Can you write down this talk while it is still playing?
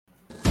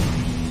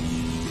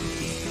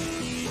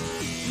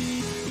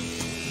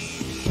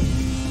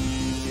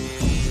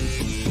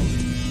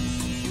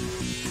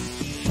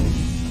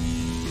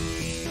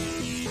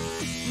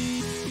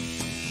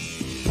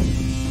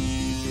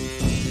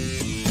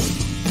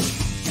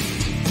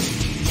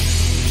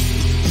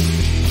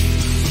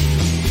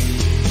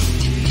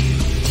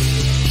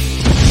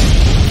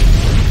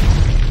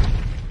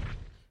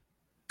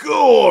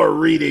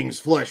Greetings,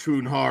 Flesh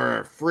Wound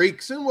Horror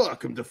freaks, and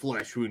welcome to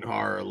Flesh Wound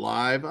Horror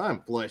Live. I'm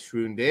Flesh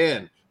Wound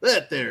Dan.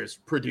 That there's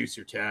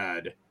producer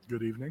Todd.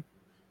 Good evening.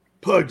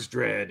 Pugs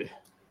Dread.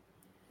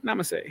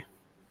 Namaste.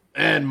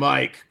 And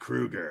Mike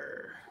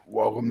Kruger.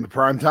 Welcome to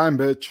prime time,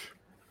 bitch.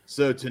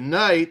 So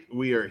tonight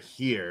we are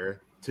here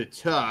to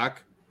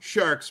talk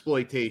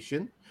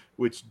Sharksploitation,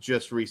 which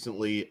just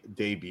recently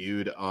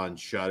debuted on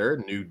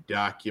Shudder, new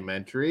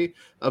documentary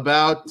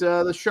about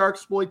the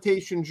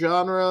sharksploitation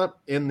genre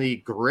in the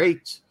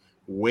great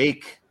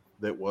wake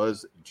that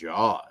was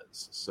Jaws.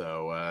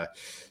 So,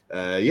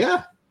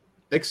 yeah,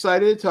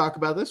 excited to talk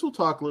about this. We'll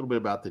talk a little bit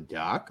about the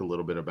doc, a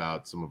little bit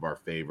about some of our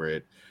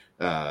favorite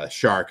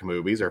shark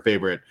movies, our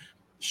favorite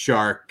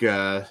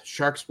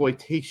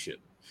sharksploitation.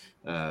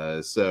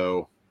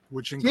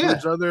 Which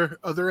includes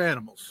other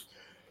animals.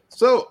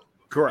 So.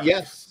 Correct.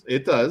 Yes,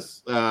 it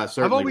does.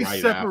 Certainly I've always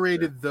right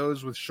separated after.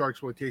 those with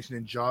sharksploitation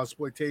and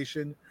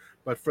jawsploitation,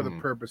 but for the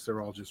purpose, they're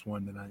all just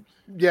one tonight.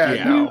 Yeah,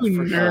 You no,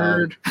 for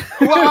nerd. sure.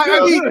 Well, I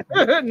mean,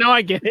 No,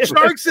 I get it.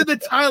 sharks in the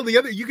title. The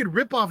other, you could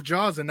rip off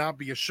Jaws and not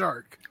be a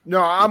shark.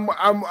 No,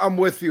 I'm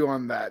with you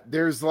on that.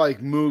 There's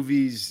like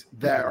movies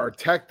that are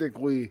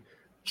technically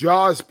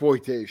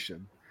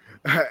jawsploitation,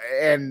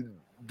 and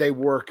they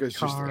work as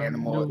just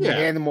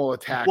animal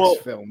attacks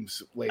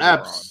films later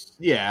on.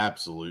 Yeah,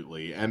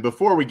 absolutely. And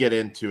before we get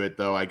into it,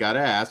 though, I got to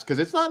ask, because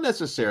it's not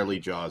necessarily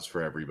Jaws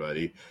for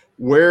everybody.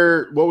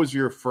 What was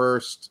your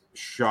first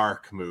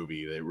shark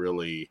movie that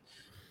really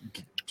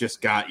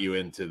just got you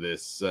into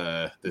this?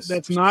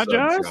 That's not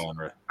Jaws?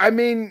 Genre? I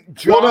mean,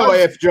 Jaws. Well, no,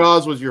 if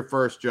Jaws was your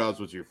first, Jaws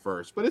was your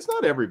first, but it's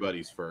not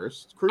everybody's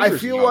first. I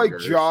feel like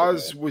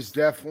Jaws was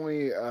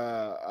definitely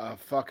a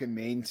fucking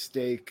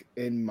mainstay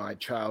in my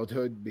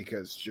childhood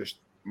because just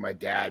my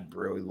dad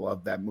really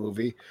loved that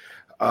movie.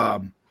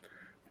 But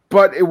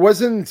it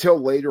wasn't until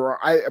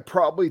later on.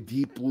 Probably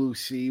Deep Blue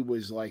Sea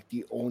was like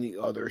the only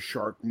other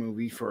shark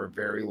movie for a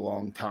very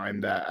long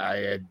time that I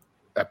had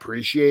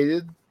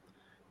appreciated.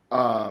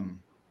 And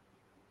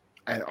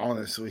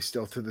honestly,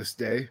 still to this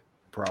day,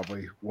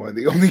 probably one of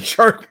the only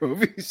shark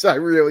movies I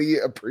really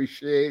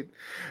appreciate.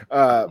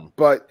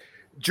 But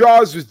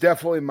Jaws was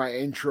definitely my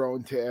intro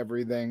into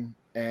everything.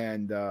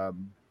 And that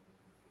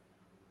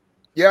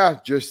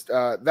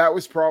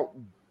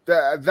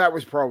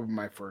was probably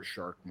my first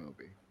shark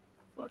movie.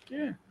 Fuck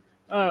yeah.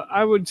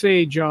 I would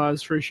say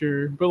Jaws for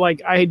sure, but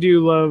like I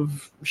do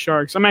love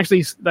sharks. I'm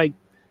actually like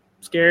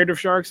scared of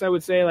sharks. I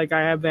would say like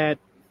I have that.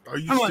 Are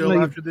you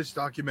still after this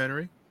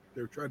documentary?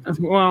 They're trying to.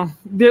 Well,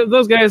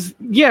 those guys.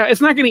 Yeah, it's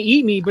not going to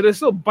eat me, but it'll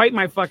still bite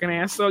my fucking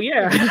ass. So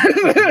yeah.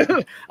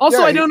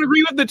 Also, I don't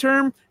agree with the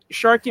term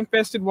shark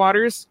infested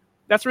waters.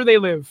 That's where they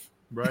live.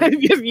 Right.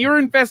 You're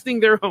infesting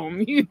their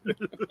home.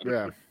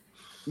 Yeah.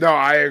 No,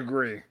 I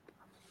agree.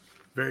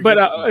 But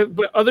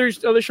other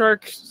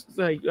sharks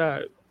like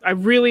I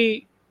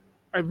really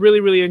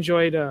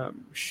enjoyed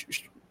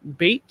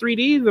Bait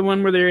 3D, the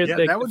one where they're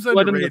that was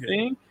flooding underrated. the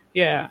thing.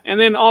 Yeah, and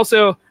then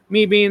also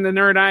me being the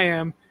nerd I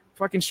am,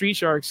 fucking Street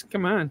Sharks.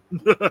 Come on,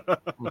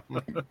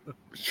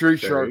 Street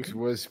Sharks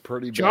was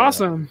pretty bad.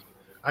 Awesome.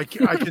 I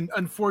can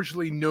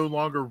unfortunately no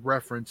longer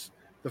reference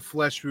the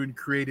flesh wound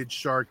created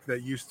shark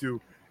that used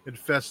to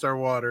infest our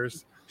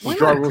waters.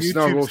 Struggle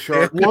Snuggle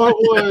Shark. What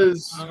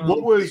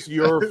was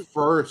your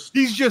first?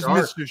 He's just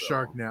shark, Mr.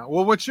 Shark now.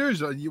 Well, what's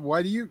yours?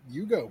 Why do you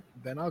go?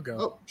 Then I'll go.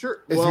 Oh,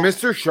 sure. Is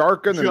Mr.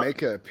 Shark going to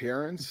make an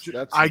appearance?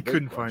 I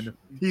couldn't find him.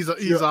 He's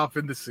off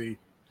in the sea.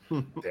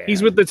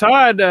 He's with the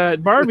Todd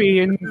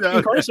Barbie and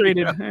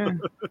incarcerated. Yeah.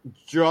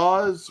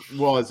 Jaws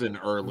was an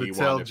early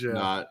one,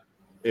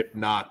 if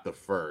not the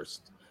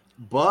first,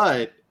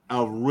 but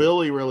a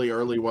really, really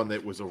early one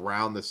that was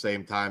around the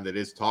same time that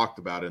is talked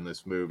about in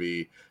this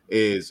movie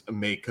is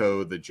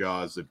Mako, the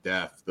Jaws of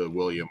Death, the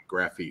William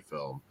Greffy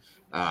film.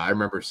 I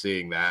remember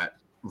seeing that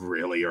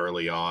really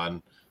early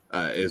on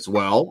as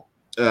well.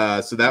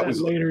 So that was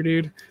later,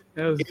 dude.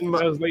 That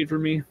was late for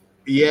me.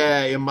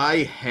 Yeah, in my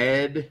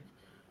head,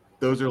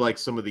 those are like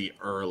some of the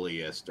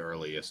earliest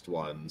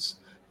ones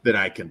that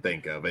I can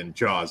think of. And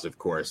Jaws, of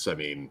course, I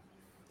mean,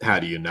 how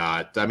do you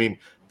not? I mean,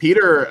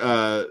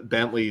 Peter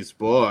Bentley's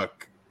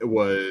book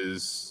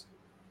was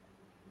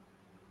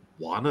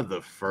one of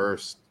the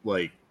first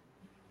like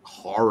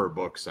horror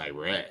books I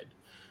read.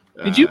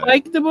 Did you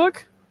like the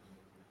book?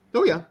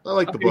 Oh yeah, I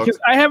like the book. Because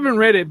I haven't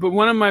read it, but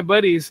one of my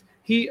buddies,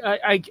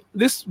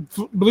 this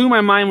blew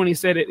my mind when he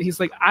said it. He's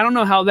like, I don't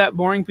know how that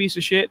boring piece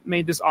of shit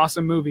made this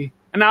awesome movie.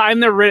 And I've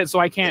never read it, so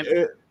I can't.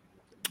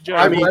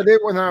 I read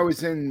it when I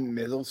was in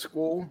middle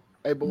school,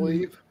 I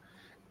believe,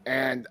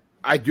 and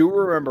I do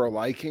remember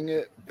liking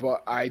it,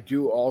 but I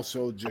do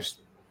also just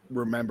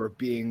remember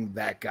being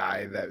that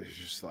guy that was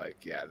just like,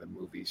 yeah, the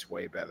movie's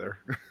way better.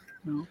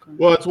 Okay.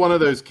 Well, it's one of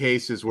those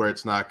cases where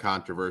it's not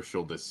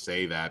controversial to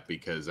say that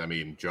because, I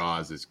mean,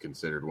 Jaws is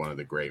considered one of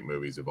the great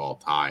movies of all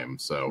time.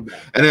 So,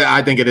 and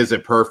I think it is a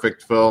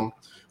perfect film.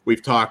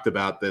 We've talked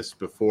about this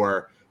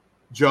before.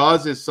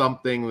 Jaws is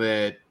something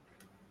that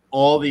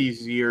all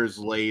these years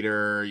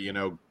later, you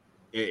know,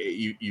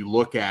 you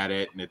look at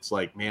it and it's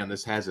like, man,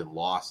 this hasn't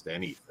lost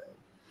anything.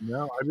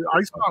 No,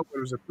 I saw it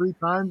was 3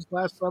 times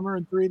last summer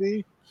in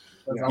 3D.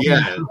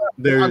 Yeah,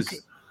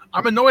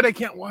 I'm annoyed I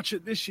can't watch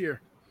it this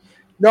year.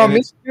 No,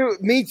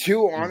 me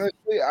too.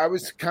 Honestly, I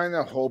was kind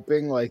of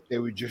hoping like they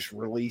would just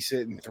release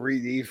it in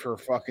 3D for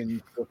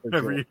fucking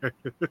Every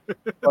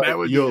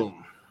year.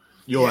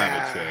 You'll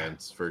have a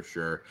chance for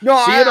sure.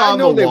 No, see it on I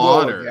know the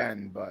water will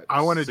again, but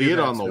I want to see it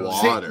on the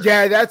water.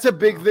 Yeah, that's a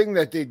big thing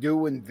that they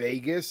do in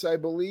Vegas, I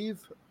believe.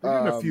 They do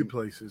in a few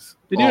places.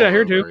 They do that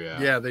here too.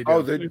 Yeah, they do.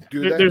 Oh, they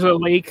do that. There's a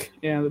lake.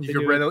 Yeah, you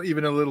can rent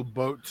even a little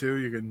boat too.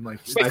 You can like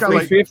it's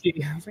like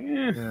 50.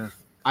 Yeah.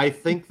 I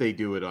think they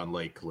do it on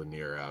Lake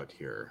Lanier out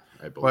here,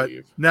 I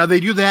believe. But now they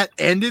do that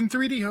and in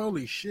 3D.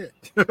 Holy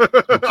shit!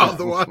 On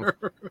the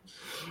water.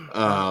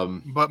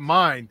 But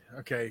mine,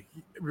 okay,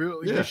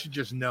 really, you should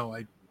just know.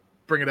 I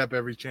bring it up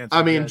every chance.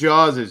 I mean,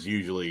 Jaws is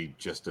usually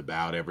just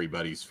about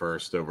everybody's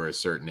first over a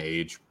certain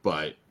age,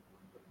 but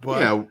you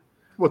know,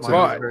 what's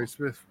very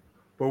Smith?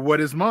 But what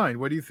is mine?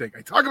 What do you think?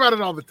 I talk about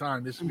it all the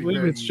time. This I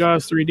believe it's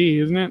Jaws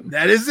 3D, isn't it?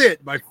 That is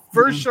it. My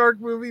first shark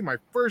movie, my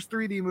first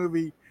 3D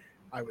movie.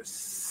 I was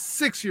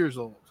 6 years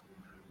old.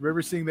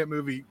 Remember seeing that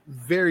movie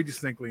very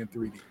distinctly in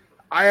 3D.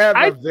 I have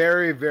a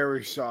very,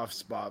 very soft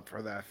spot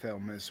for that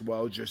film as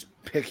well, just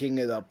picking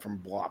it up from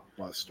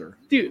Blockbuster.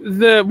 Dude,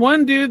 the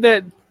one dude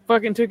that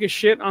fucking took a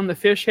shit on the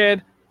fish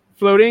head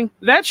floating,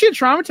 that shit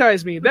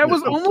traumatized me. That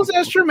was almost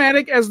as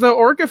traumatic as the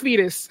orca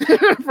fetus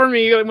for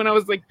me when I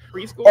was like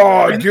preschool.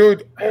 Oh,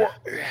 dude.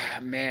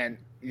 Man.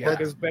 Yeah,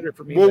 it's better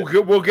for me.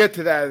 We'll get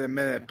to that in a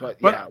minute,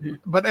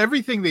 but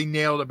everything they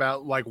nailed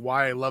about like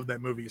why I love that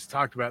movie is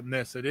talked about in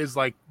this. It is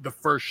like the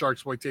first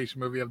Sharksploitation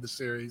movie of the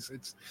series.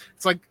 It's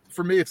like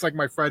for me, it's like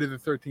my Friday the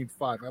 13th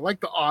 5. I like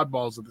the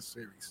oddballs of the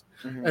series,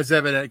 as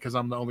evident because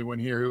I'm the only one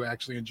here who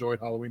actually enjoyed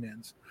Halloween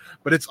Ends.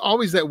 But it's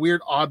always that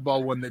weird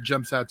oddball one that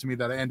jumps out to me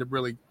that I end up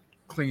really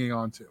clinging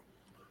on to.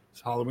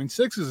 So Halloween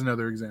 6 is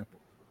another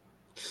example.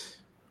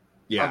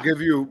 Yeah, I'll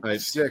give you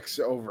 6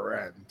 over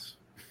Ends.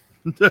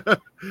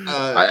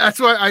 That's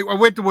why I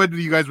went to what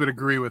you guys would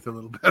agree with a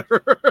little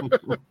better.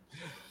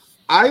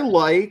 I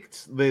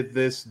liked that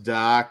this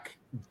doc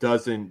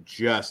doesn't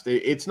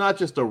it's not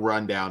just a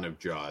rundown of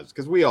Jaws,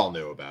 because we all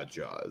knew about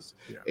Jaws.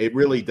 Yeah. It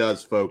really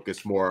does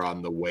focus more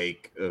on the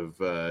wake of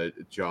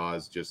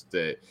Jaws, just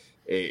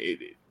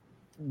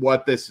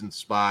what this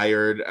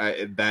inspired.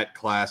 That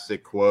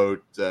classic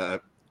quote,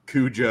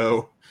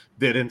 Cujo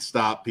didn't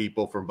stop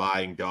people from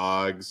buying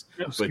dogs,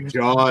 but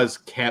Jaws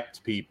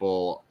kept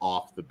people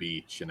off the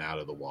beach and out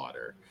of the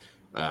water.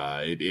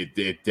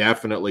 It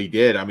definitely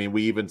did. I mean,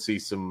 we even see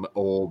some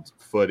old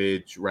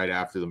footage right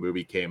after the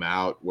movie came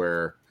out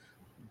where,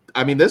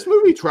 I mean, this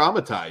movie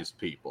traumatized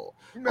people.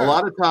 A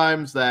lot of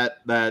times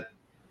that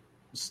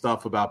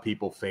stuff about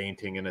people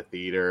fainting in a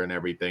theater and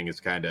everything is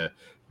kind of,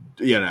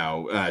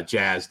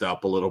 jazzed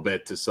up a little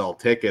bit to sell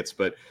tickets,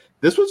 but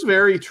this was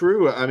very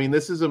true. I mean,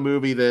 this is a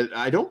movie that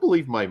I don't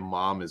believe my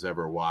mom has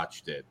ever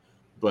watched it,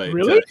 but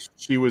really?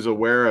 She was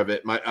aware of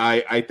it.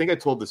 I think I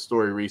told this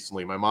story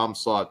recently. My mom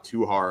saw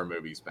 2 horror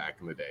movies back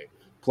in the day,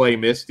 Play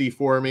Misty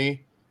for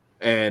Me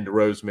and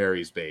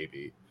Rosemary's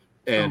Baby.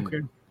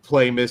 And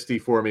Play Misty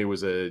for Me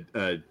was a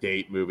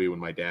date movie when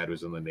my dad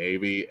was in the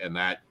Navy, and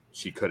that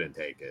she couldn't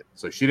take it.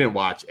 So she didn't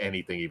watch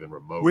anything even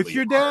remotely. With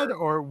your dad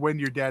or when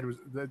your dad was...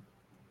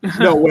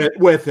 No,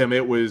 with him.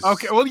 It was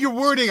okay. Well, your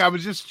wording, I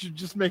was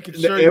just making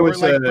sure it was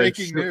like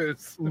breaking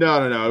news.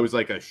 No. It was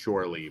like a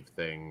shore leave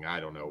thing. I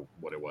don't know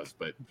what it was,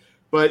 but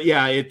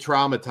yeah, it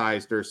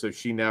traumatized her, so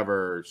she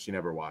never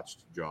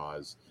watched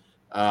Jaws.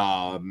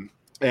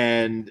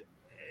 And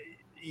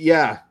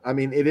yeah, I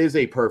mean, it is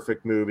a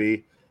perfect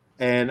movie,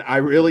 and I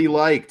really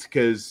liked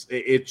because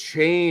it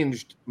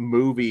changed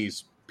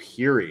movies.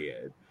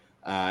 Period.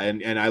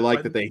 And I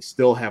like that they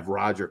still have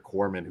Roger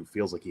Corman, who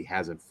feels like he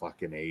hasn't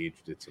fucking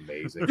aged. It's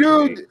amazing.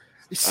 Dude,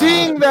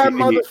 seeing that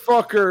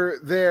motherfucker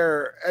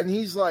there, and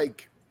he's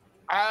like,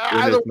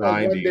 I don't know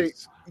when they,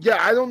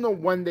 I don't know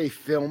when they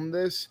filmed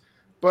this,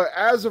 but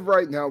as of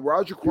right now,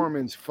 Roger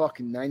Corman's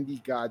fucking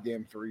 90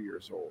 goddamn 3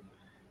 years old.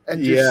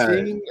 And just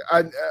seeing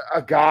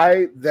a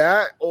guy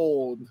that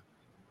old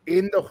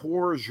in the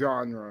horror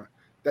genre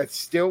that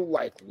still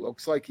like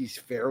looks like he's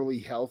fairly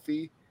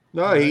healthy.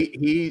 No,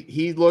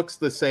 he looks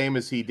the same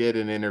as he did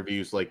in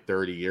interviews like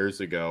 30 years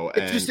ago.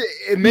 And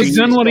he's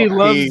done what he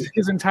loves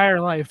his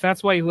entire life.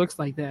 That's why he looks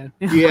like that.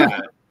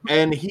 Yeah,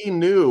 and he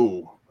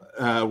knew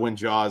when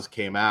Jaws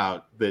came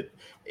out that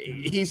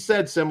he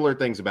said similar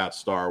things about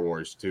Star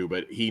Wars too,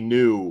 but he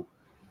knew,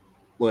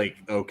 like,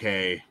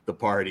 okay, the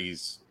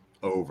party's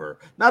over.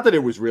 Not that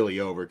it was really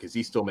over, because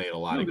he still made a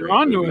lot of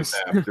great movies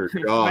after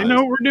Jaws. I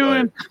know what we're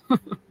doing.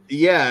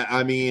 Yeah,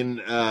 I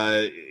mean,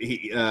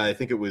 I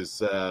think it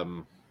was...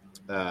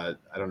 I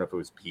don't know if it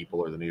was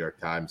People or the New York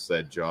Times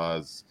said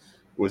Jaws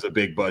was a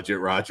big budget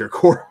Roger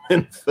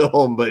Corman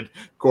film, but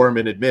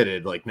Corman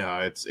admitted, like,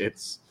 no,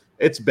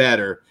 it's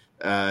better,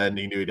 and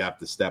he knew he'd have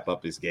to step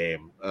up his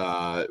game,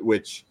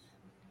 which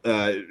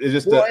is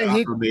just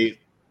for me.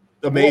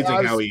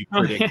 amazing how he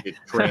predicted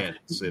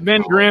trends.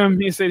 Ben Grimm,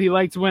 he said he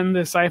liked when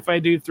the sci-fi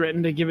dude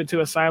threatened to give it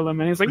to Asylum,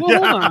 and he's like,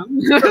 "Well, hold on."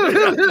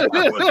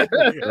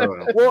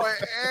 Well,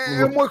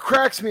 and what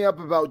cracks me up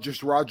about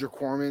just Roger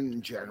Corman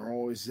in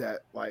general is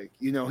that, like,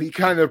 you know, he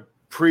kind of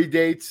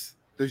predates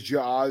the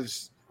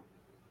Jaws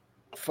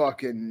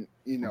fucking,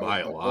 you know, by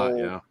a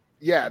lot,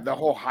 the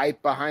whole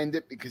hype behind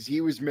it, because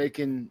he was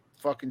making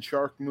fucking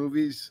shark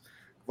movies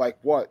like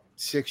what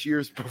 6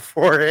 years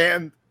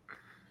beforehand.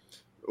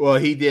 Well,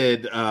 he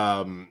did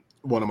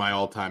one of my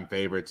all-time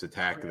favorites,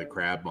 Attack of the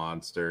Crab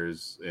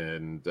Monsters,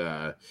 and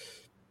I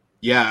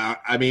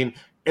mean,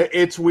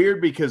 it's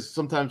weird because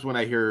sometimes when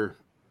I hear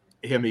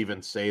him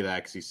even say that,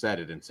 because he said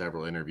it in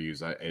several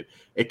interviews,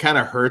 it kind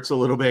of hurts a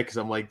little bit, because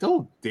I'm like,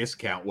 don't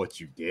discount what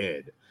you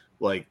did.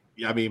 Like,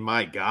 I mean,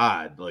 my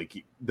God,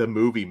 like the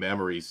movie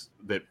memories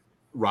that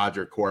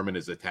Roger Corman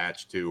is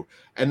attached to,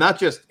 and not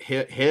just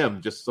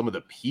him, just some of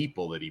the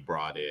people that he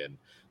brought in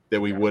that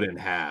we wouldn't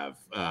have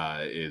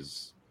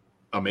is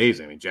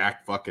amazing. I mean,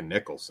 Jack fucking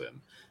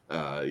Nicholson,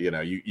 you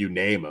know, you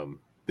name them,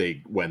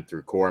 they went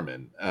through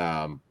Corman.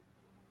 I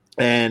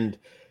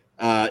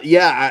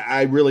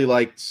really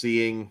liked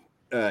seeing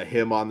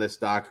him on this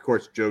doc. Of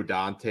course, Joe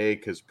Dante,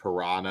 because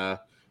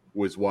Piranha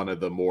was one of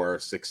the more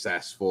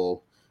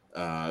successful.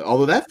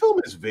 Although that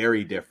film is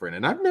very different,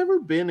 and I've never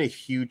been a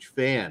huge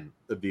fan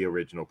of the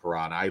original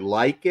Piranha. I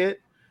like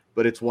it,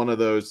 but it's one of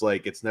those,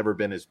 like, it's never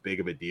been as big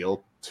of a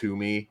deal to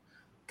me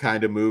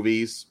kind of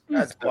movies.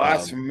 That's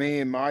blasphemy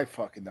in my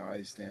fucking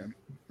eyes, damn.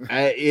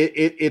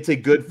 It's a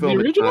good film.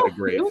 It's not a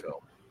great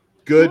film.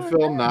 Good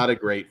film, not a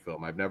great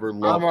film. I've never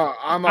loved.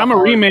 I'm a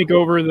remake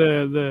over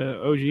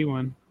the OG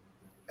one.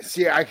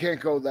 See, I can't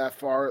go that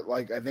far.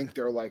 Like, I think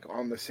they're like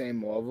on the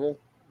same level,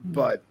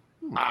 but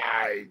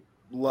I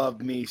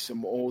love me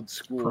some old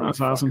school.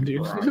 Piranha's awesome,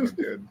 dude. Piranha,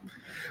 dude.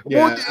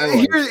 Yeah,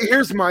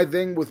 here's my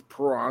thing with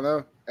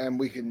Piranha, and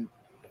we can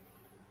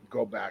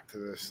go back to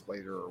this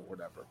later or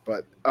whatever.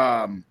 But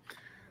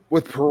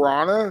with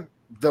Piranha,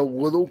 the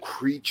little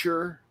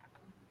creature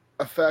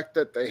effect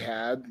that they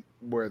had,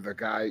 where the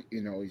guy,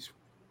 you know,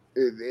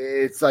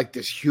 it's like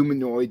this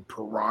humanoid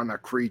piranha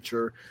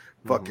creature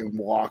fucking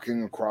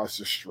walking across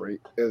the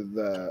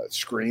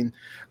screen.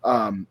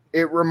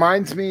 It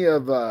reminds me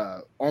of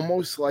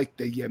almost like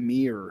the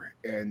Ymir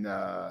in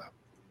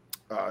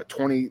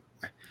 20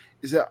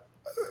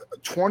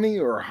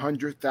 or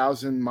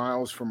 100,000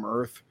 miles from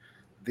Earth.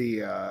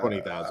 The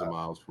 20,000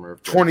 miles from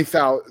Earth.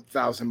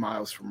 20,000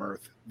 miles from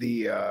Earth.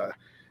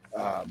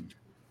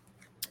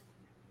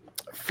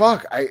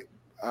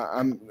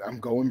 I'm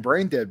going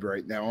brain dead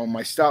right now on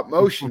my stop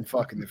motion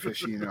fucking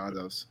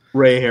aficionados.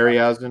 Ray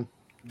Harryhausen.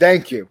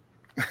 Thank you.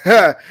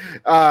 It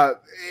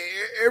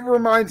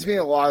reminds me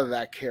a lot of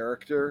that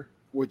character,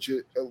 which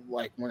is,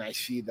 like, when I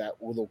see that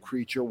little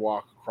creature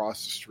walk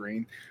across the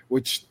screen,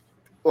 which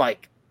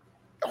like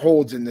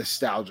holds a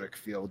nostalgic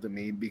feel to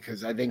me,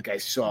 because I think I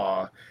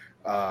saw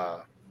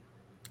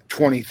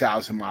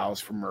 20,000 miles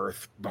from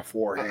Earth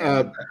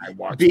beforehand. I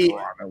watched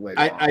Piranha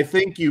later on. I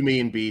think you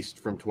mean Beast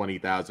from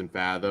 20,000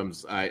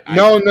 Fathoms.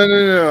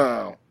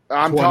 No.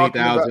 I'm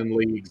 20,000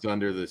 leagues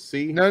under the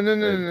sea.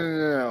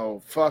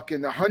 No.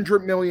 Fucking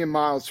 100 million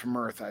miles from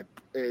Earth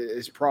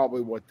is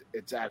probably what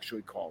it's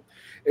actually called.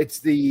 It's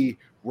the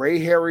Ray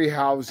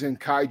Harryhausen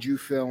kaiju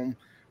film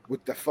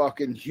with the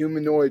fucking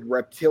humanoid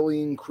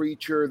reptilian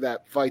creature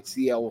that fights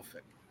the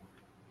elephant.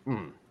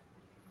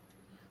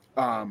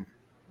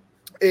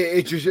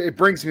 It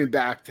brings me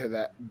back to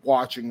that,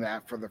 watching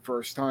that for the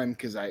first time,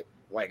 because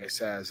like I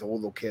said, as a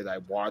little kid, I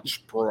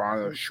watched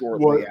Piranha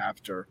shortly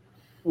after.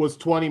 Was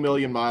 20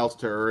 million miles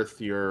to Earth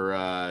your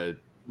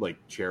like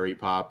cherry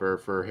popper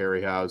for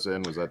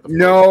Harryhausen? Was that the first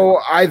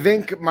one? I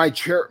think my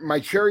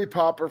cherry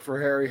popper for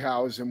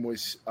Harryhausen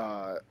was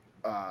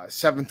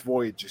Seventh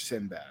Voyage of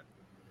Sinbad.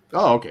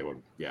 Oh, okay. Well,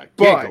 yeah,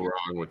 can't go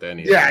wrong with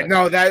any. Yeah,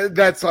 no,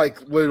 that's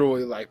like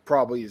literally like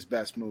probably his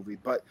best movie.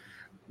 But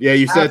yeah,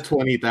 you said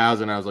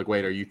 20,000. I was like,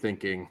 wait, are you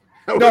thinking?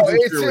 No,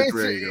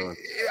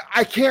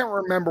 I can't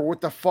remember what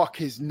the fuck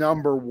his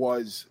number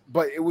was,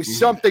 but it was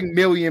something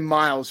million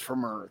miles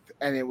from Earth,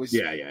 and it was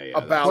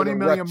about 20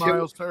 million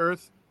miles to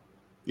Earth.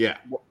 Yeah,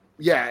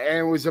 and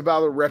it was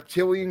about a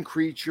reptilian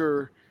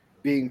creature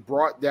being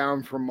brought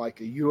down from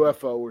like a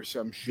UFO or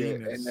some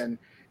shit, Venus. And then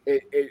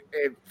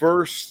it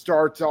first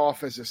starts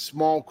off as a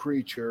small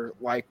creature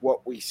like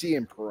what we see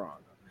in Piranha.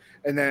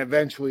 And then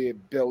eventually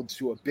it builds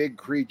to a big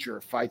creature,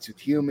 fights with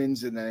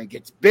humans, and then it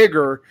gets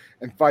bigger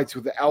and fights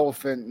with the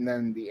elephant. And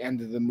then at the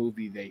end of the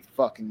movie, they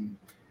fucking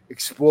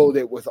explode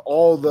it with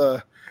all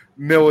the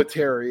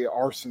military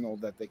arsenal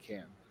that they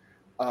can,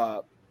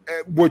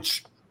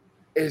 which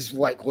is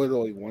like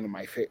literally one of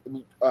my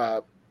favorite.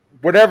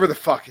 whatever the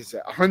fuck is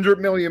it? 100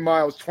 million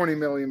miles, 20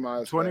 million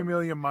miles. 20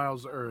 million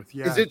miles to Earth.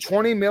 Yeah. Is it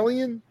 20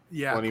 million?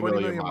 Yeah, 20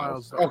 million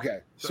miles. Okay,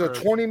 so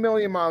Earth. 20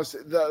 million miles.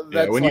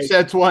 That's when you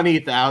said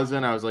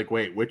 20,000, I was like,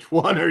 wait, which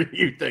one are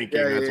you thinking?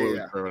 Yeah, That's yeah, what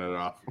yeah. was throwing it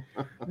off.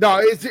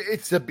 No,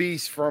 it's the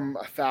beast from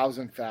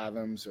 1,000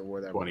 fathoms or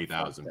whatever.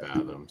 20,000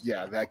 fathoms.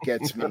 Yeah, that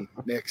gets me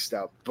mixed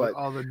up. But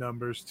all the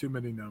numbers, too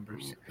many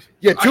numbers.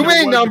 yeah, too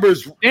many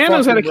numbers. Dan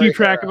knows how to fucking keep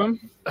track of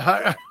them.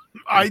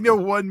 I know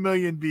 1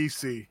 million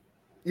BC.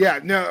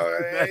 Yeah, no,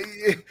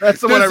 That's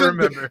the one I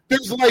remember.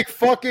 There's like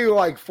fucking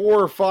like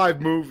 4 or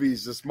 5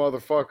 movies. This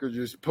motherfucker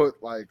just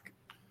put like,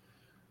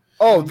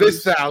 oh,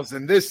 this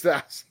thousand.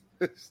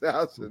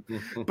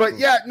 But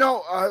yeah,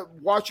 no,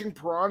 watching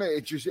Piranha,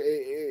 it just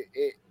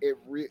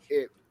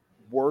it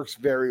works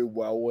very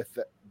well with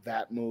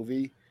that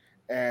movie,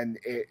 and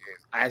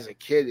as a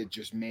kid, it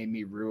just made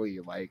me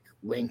really like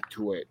link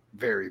to it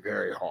very,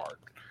 very hard.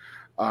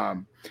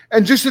 And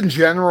just in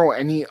general,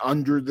 any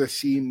under the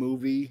sea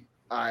movie,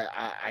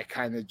 I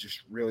kind of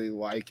just really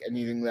like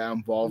anything that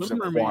involves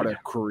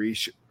aquatic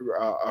creatures.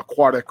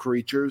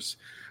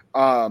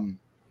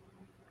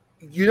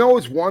 You know,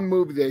 it's one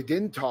movie they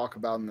didn't talk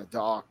about in the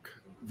doc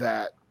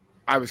that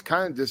I was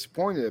kind of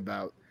disappointed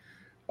about.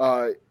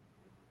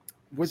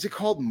 Was it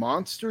called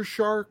Monster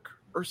Shark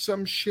or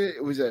some shit?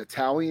 It was an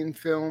Italian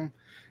film.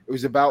 It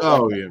was about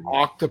an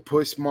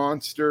octopus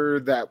monster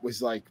that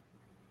was like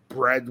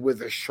bred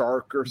with a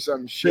shark or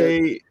some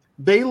shit.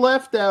 They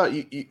left out.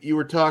 You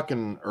were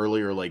talking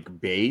earlier,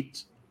 like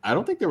Bait. I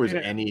don't think there was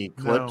any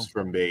clips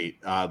from Bait,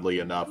 oddly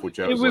enough. Which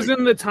it was like,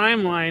 in the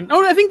timeline.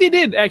 Oh, I think they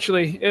did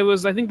actually. It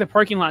was, I think, the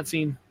parking lot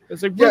scene. It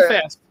was like real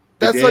fast.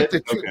 That's like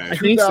the I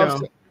think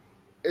so.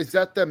 Is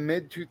that the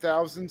mid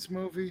 2000s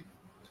movie?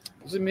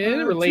 Was it mid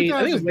or late?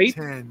 I think it was late.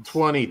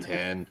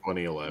 2010,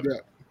 2011. Yeah,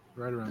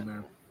 right around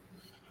there.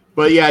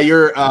 But yeah,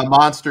 your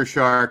Monster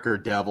Shark or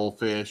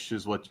Devilfish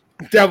is what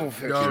you're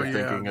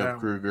thinking of,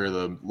 Kruger,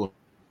 the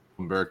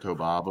Umberto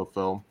Bava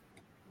film.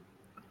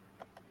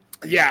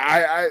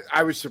 Yeah,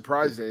 I was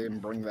surprised they didn't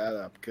bring that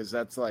up because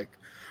that's like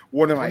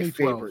one of my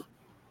favorite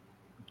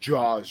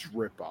Jaws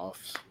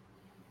ripoffs.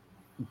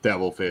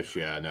 Devilfish,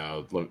 yeah,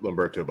 no,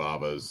 Umberto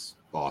Bava is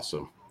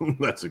awesome.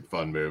 That's a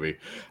fun movie.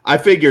 I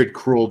figured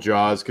Cruel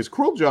Jaws, because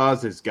Cruel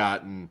Jaws has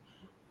gotten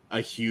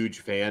a huge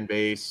fan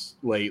base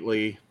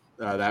lately.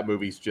 That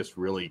movie's just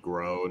really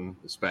grown,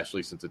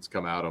 especially since it's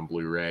come out on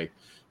Blu-ray.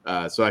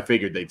 So I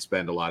figured they'd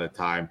spend a lot of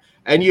time.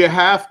 And you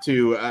have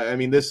to, I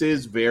mean, this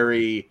is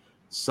very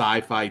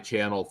Sci-Fi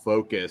Channel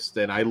focused,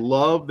 and I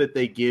love that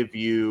they give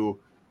you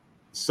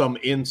some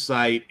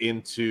insight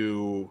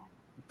into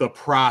the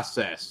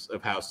process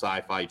of how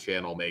Sci-Fi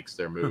Channel makes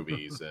their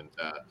movies, and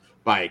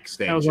by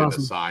extension,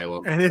 awesome.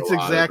 Asylum. And it's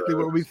exactly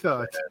what we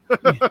thought.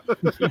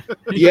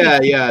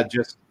 yeah,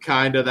 just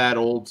kind of that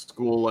old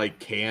school like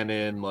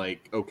canon,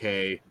 like,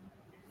 okay,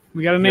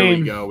 we got a name.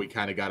 Here we go. We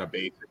kind of got a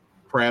basic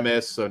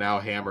premise, so now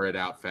hammer it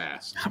out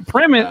fast.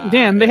 Premise,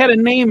 Dan. They had a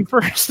name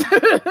first.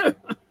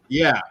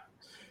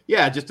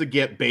 Yeah, just to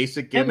get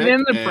basic gimmick,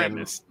 and then the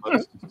premise.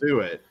 Let's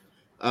do it.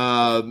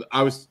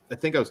 I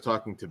think I was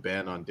talking to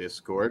Ben on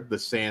Discord. The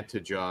Santa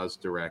Jaws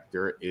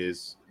director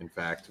is, in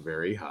fact,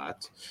 very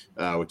hot,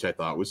 which I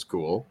thought was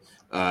cool.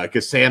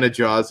 Because Santa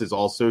Jaws has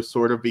also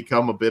sort of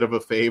become a bit of a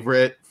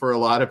favorite for a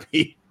lot of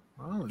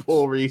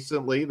people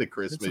recently. The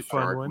Christmas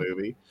Shark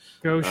movie.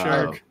 Go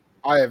Shark!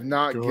 I have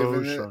not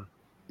given it.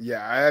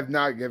 Yeah, I have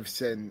not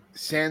given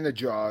Santa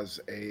Jaws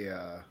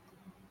a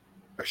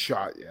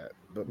shot yet,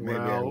 but maybe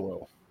I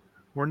will.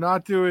 We're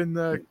not doing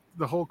the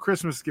whole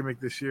Christmas gimmick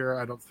this year,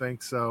 I don't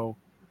think so.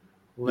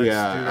 Let's do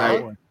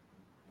that one.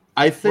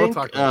 I think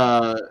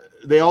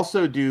they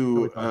also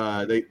do.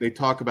 They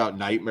talk about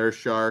Nightmare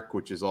Shark,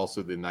 which is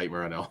also the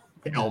Nightmare on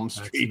Elm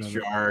Street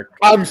Shark.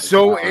 I'm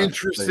so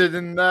interested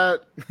in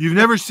that. You've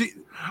never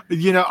seen.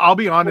 I'll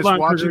be honest.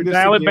 Watching this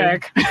dial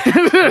again, it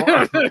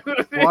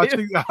back.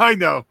 watching. I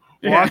know.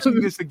 Yeah. Watching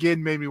this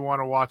again made me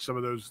want to watch some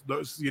of those.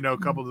 A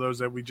couple of those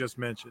that we just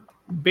mentioned.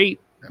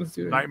 Bait. Let's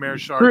do it. Nightmare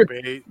Shark,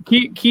 Bait.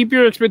 Keep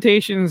your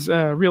expectations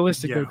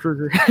realistic, though,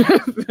 Kruger.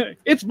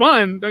 It's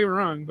fun. Don't get me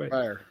wrong, but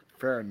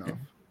fair enough.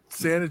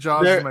 Santa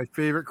Jaws is my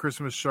favorite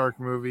Christmas shark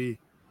movie,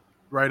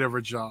 right over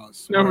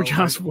Jaws. Over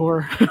Jaws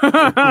 4.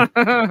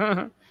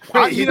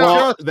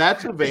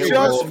 That's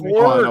available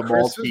on a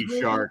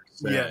multi-shark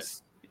set.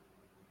 Yes.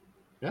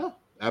 Yeah,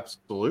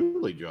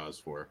 absolutely. Jaws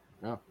 4.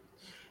 Yeah.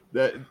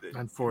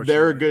 Unfortunately,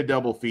 they're a good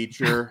double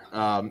feature.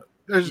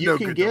 You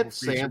can get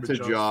Santa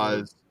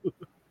Jaws.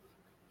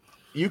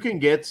 You can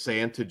get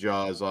Santa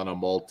Jaws on a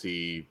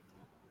multi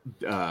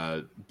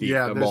movie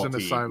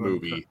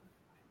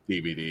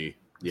DVD.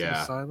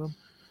 Yeah. Asylum?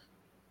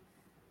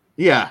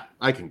 Yeah,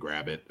 I can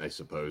grab it, I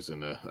suppose,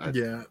 I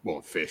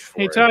won't fish for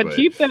it. Hey, Todd,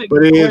 keep that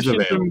but it is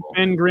question from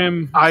Ben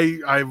Grimm.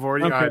 I've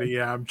already got it.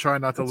 Yeah, I'm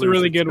trying not to lose. It's a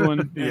really good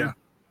one. Yeah.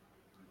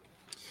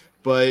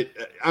 But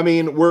I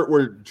mean,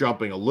 we're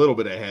jumping a little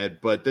bit ahead,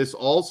 but this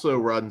also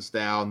runs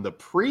down the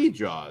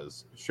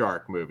pre-Jaws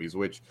shark movies,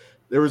 which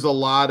there was a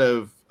lot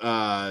of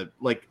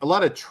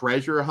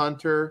treasure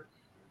hunter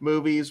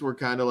movies were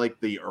kind of like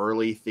the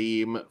early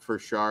theme for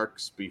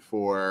sharks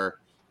before,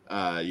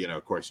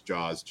 of course,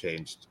 Jaws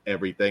changed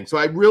everything. So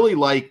I really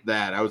like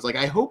that. I was like,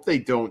 I hope they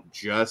don't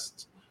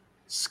just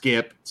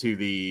skip to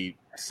the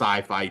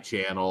Sci-Fi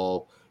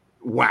Channel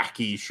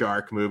wacky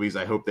shark movies.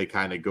 I hope they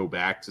kind of go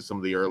back to some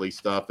of the early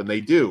stuff, and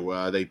they do.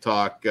 They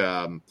talk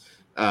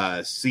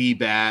Sea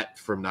Bat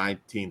from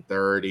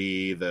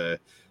 1930, the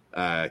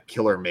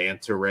Killer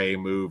Manta Ray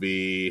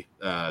movie,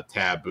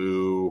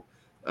 Taboo,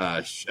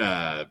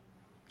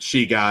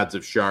 She Gods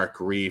of Shark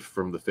Reef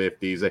from the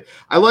 50s.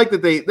 I like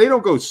that they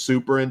don't go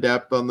super in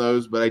depth on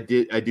those, but I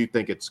do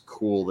think it's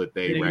cool that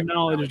they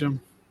acknowledged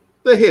them,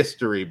 the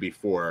history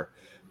beforehand.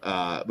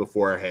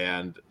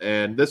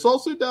 And this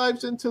also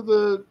dives into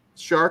the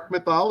shark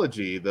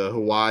mythology, the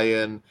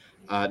Hawaiian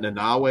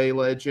Nanaue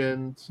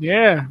legend.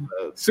 Yeah,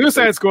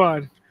 Suicide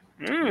Squad.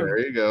 There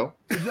you go.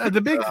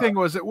 The big thing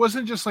was it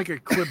wasn't just like a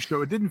clip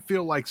show. It didn't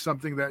feel like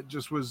something that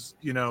just was,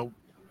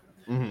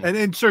 an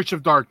In Search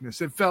of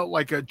Darkness. It felt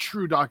like a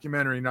true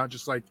documentary, not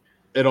just like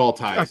it all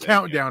ties a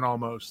countdown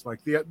almost. Like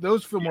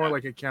those feel more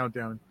like a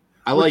countdown.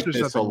 I like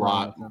this a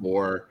lot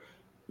more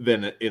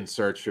than In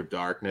Search of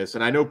Darkness.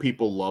 And I know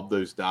people love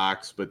those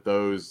docs, but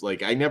those,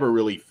 like, I never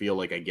really feel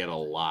like I get a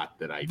lot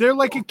that They're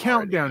like a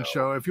countdown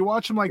show. If you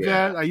watch them like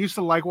that, I used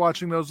to like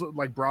watching those,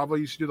 like Bravo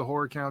used to do the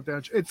horror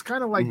countdown. It's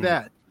kind of like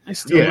that. I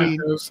still like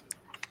those.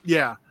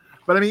 Yeah.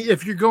 But I mean,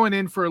 if you're going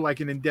in for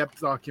like an in-depth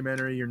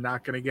documentary, you're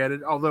not going to get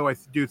it. Although I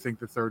do think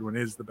the third one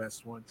is the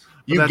best one.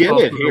 But you get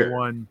it here.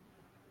 One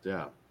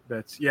yeah.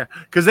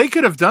 Because they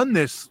could have done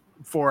this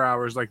 4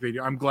 hours like they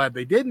do. I'm glad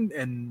they didn't.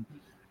 And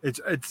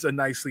it's a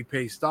nicely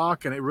paced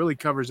doc, and it really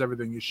covers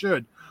everything you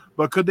should.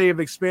 But could they have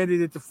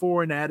expanded it to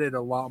 4 and added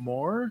a lot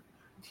more?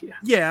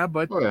 Yeah,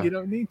 but you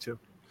don't need to.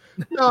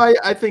 No,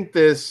 I think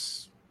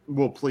this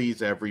will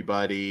please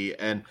everybody.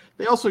 And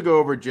they also go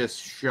over just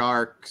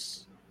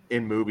sharks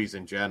in movies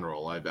in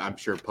general. I'm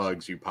sure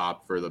Pugs, you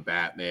popped for the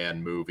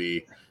Batman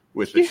movie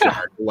with the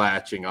shark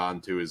latching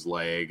onto his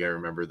leg. I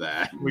remember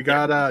that. We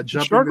got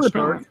Jumping the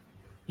Shark.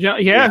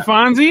 Yeah,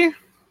 Fonzie.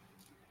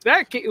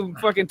 That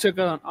fucking took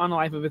on a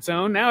life of its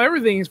own. Now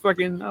everything is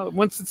fucking.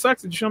 Once it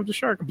sucks, it jumps the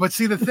shark. But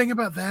see, the thing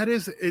about that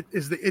is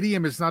the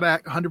idiom is not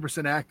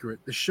 100%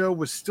 accurate. The show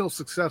was still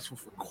successful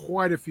for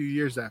quite a few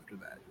years after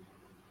that.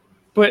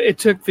 But it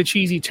took the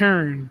cheesy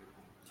turn.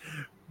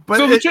 But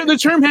so the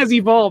term has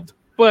evolved.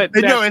 But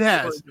no, it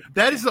has.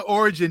 That is the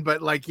origin.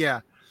 But like,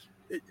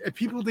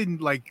 people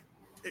didn't like.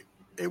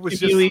 It was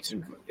just.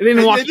 It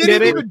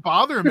didn't even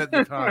bother him at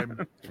the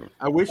time.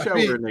 I wish I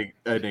were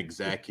an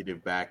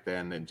executive back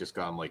then and just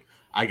gone like,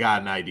 I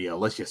got an idea.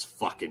 Let's just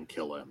fucking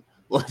kill him.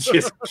 Let's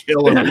just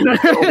kill him.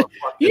 That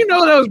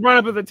was brought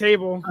up at the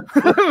table.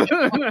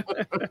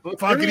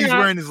 Fucking, he's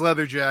wearing his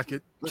leather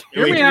jacket.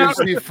 You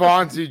see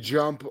Fonzie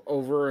jump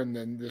over, and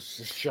then this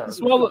is sharp.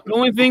 Well, the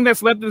only thing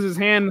that's left is his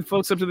hand.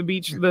 Floats up to the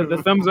beach.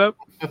 The thumbs up.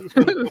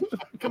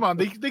 Come on,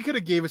 they could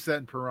have gave us that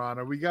in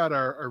Piranha. We got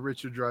our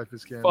Richard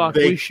Dreyfuss camera. Fuck,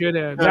 we should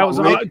have. That was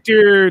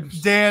dude.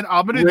 Dan,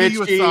 I'm gonna do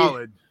you a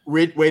solid.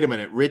 Wait a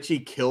minute. Richie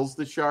kills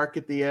the shark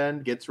at the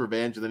end, gets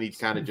revenge, and then he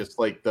kind of just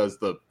like does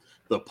the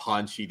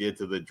punch he did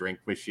to the drink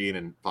machine,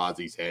 and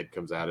Fozzie's head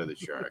comes out of the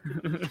shark.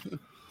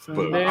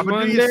 I'm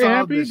gonna do you a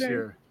solid this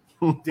year.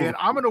 Dan,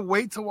 I'm gonna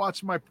wait to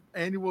watch my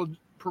annual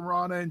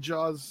Piranha and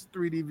Jaws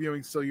 3D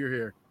viewing so you're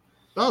here.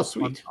 Oh,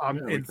 sweet.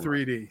 I'm in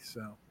 3D.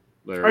 So,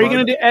 are you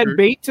gonna add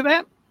bait to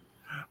that?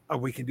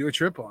 We can do a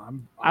triple.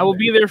 I will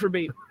be there for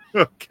bait.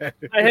 Okay.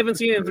 I haven't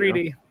seen it in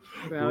 3D.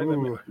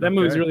 That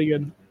movie's really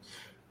good.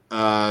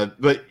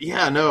 But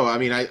yeah, no, I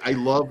mean, I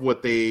love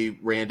what they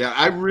ran down.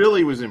 I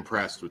really was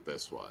impressed with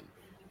this one.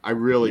 I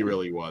really,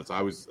 really was.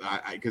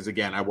 Because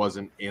again, I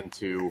wasn't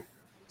into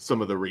some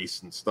of the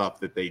recent stuff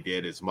that they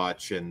did as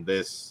much, and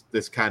this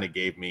kind of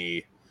gave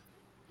me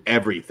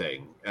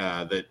everything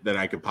that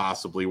I could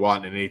possibly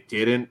want, and it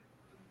didn't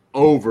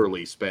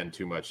overly spend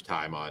too much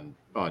time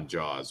on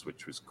Jaws,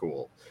 which was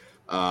cool.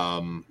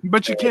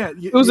 But you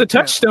can't. It was a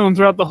touchstone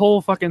throughout the whole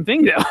fucking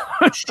thing,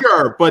 though.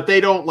 Sure, but they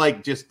don't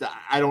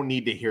I don't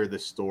need to hear the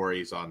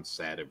stories on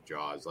set of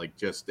Jaws.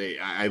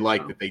 I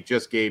like that they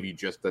just gave you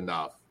just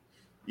enough,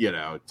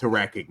 to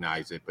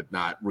recognize it, but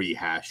not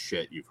rehash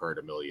shit you've heard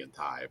a million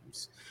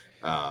times.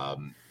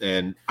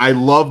 And I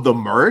love the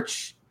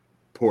merch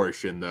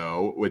portion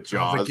though with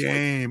Jaws. The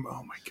game.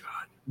 Oh my god.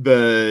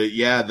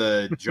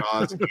 The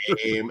Jaws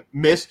game,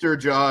 Mr.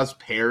 Jaws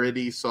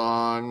parody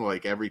song,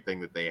 like everything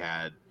that they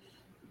had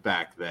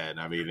back then.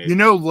 I mean,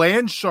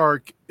 Land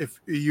Shark,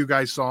 if you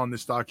guys saw in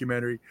this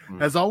documentary,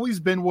 has always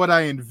been what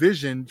I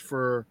envisioned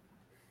for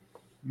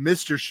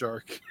Mr.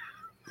 Shark.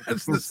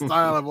 That's the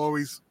style I've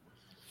always.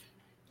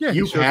 Yeah,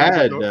 you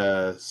had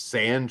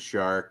Sand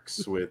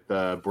Sharks with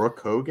Brooke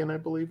Hogan, I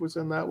believe, was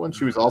in that one.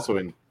 She was also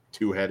in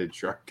Two-Headed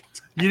Shark.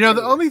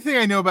 The only thing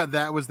I know about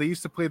that was they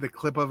used to play the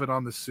clip of it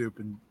on the Soup,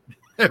 and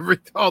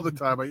all the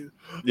time. A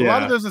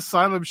lot of those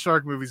Asylum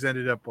Shark movies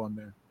ended up on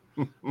there.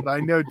 But I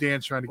know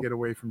Dan's trying to get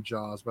away from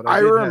Jaws. But I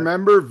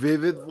remember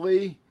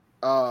vividly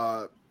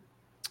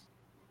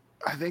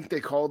I think they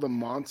call them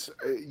monster.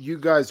 You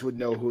guys would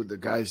know who the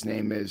guy's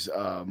name is.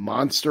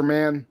 Monster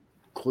Man,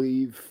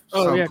 Cleve.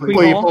 Oh, yeah, something.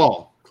 Cleve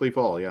Cleve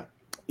Hall, yeah.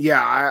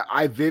 Yeah,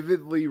 I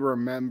vividly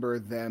remember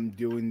them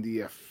doing the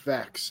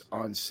effects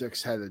on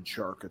Six-Headed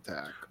Shark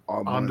Attack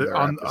on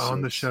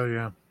the show.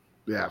 Yeah,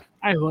 yeah.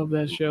 I love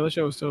that show. That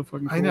show was so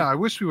fucking cool. I know. I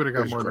wish we would have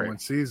got was more great. than one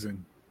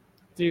season.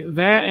 Dude,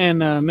 that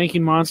and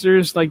Making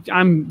Monsters. Like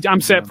I'm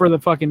set for the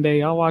fucking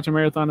day. I'll watch a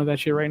marathon of that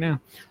shit right now.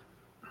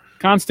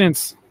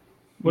 Constance,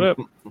 what up?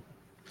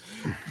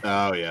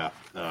 Oh yeah.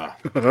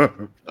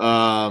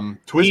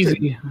 Twisted.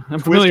 Easy. I'm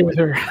familiar with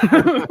her.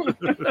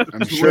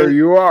 I'm sure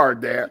you are,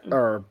 Dan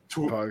or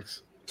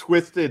Pugs.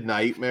 Twisted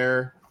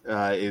Nightmare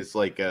is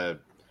like a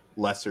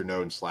lesser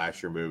known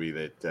slasher movie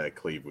that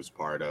Cleve was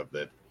part of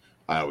that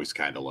I always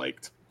kind of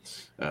liked.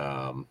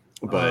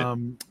 But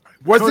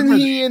wasn't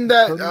he in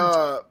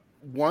that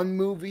one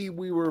movie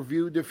we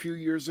reviewed a few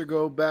years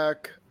ago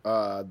back?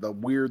 The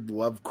weird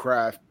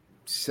Lovecraft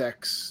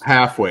sex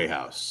Halfway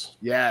House.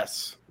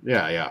 Yes.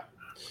 Yeah.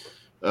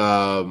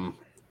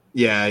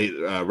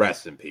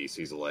 Rest in peace.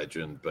 He's a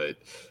legend, but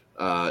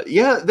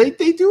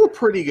they do a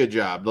pretty good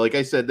job. Like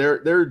I said,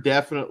 there are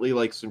definitely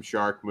like some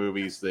shark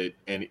movies that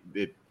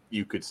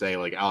you could say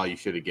like, oh, you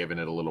should have given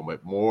it a little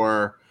bit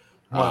more.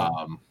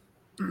 Wow.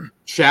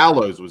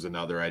 Shallows was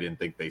another. I didn't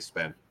think they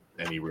spent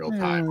any real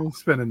time.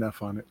 Spent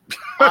enough on it.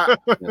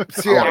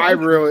 I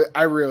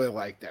really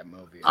like that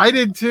movie. I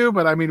did too,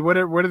 but I mean, what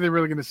are they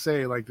really going to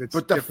say? Like,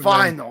 but the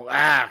final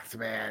act,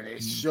 man,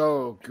 is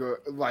so good.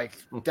 Like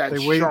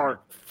that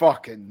shark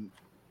fucking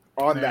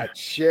on that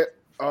shit.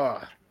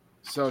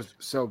 So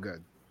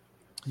good.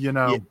 You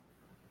know,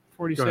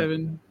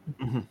 47.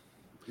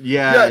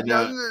 Yeah,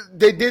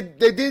 they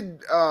did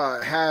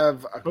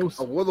have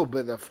a little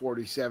bit of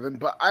 47,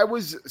 but I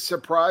was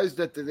surprised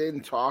that they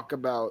didn't talk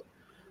about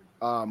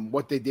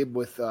what they did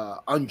with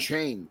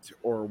Unchained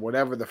or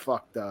whatever the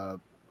fuck the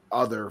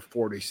other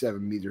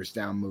 47 Meters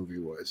Down movie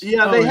was.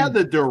 Yeah, they had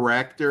the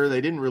director.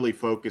 They didn't really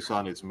focus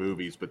on his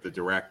movies, but the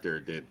director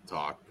did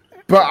talk.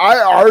 But I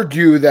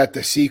argue that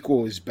the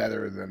sequel is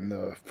better than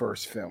the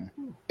first film,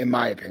 in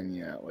my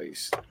opinion, at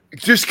least.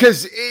 Just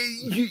because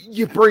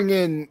you bring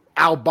in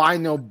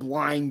albino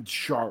blind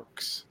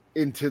sharks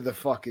into the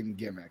fucking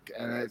gimmick,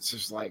 and it's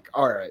just like,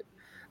 all right,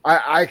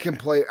 I can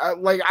play. I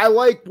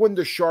like when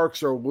the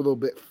sharks are a little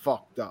bit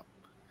fucked up.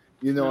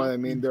 You know what I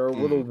mean? They're a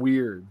little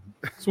weird.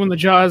 So when the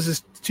Jaws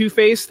is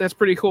Two-Face, that's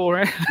pretty cool,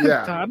 right?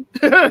 Yeah. Todd?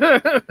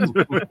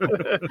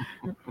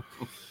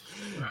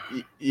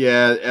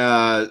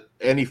 Yeah.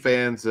 Any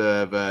fans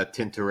of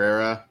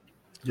Tintorera?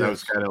 That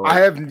was kind of like, I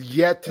have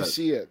yet to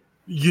see it.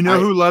 You know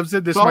who loves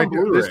it? This saw might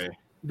Blu-ray.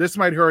 this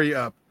might hurry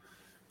up.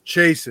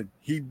 Chasen.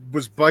 He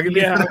was bugging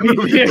me. Yeah.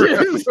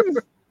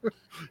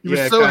 He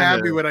was so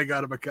happy when I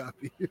got him a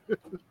copy.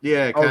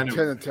 Yeah, kind of.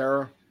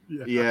 Tintorera.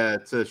 Yeah,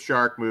 it's a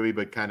shark movie,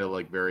 but kind of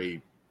like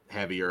very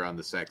heavier on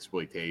the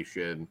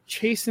sexploitation.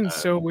 Chasen's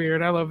so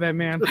weird. I love that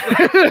man.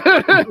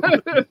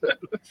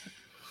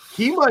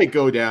 He might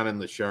go down in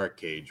the shark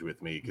cage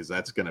with me because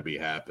that's going to be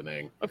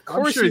happening. Of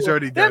course, I'm sure he's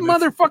already that done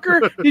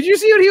motherfucker. Did you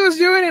see what he was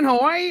doing in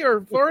Hawaii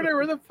or Florida, or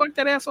where the fuck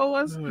that asshole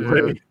was?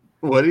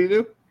 What do you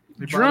do?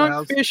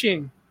 Drunk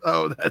fishing.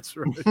 Oh, that's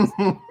right.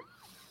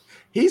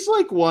 He's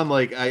like one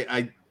like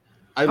I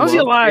How's he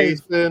love alive?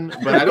 Jason,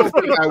 but I don't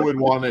think I would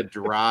want to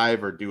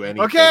drive or do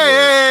anything.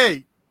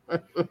 Okay,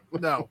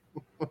 no.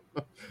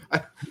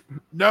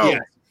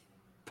 Yes.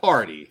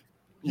 Party.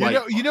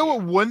 You know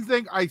what? One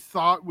thing I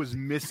thought was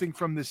missing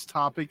from this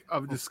topic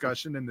of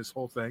discussion in this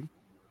whole thing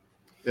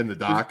in the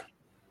doc.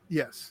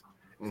 Yes,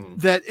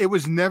 that it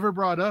was never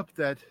brought up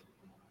that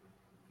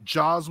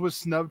Jaws was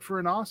snubbed for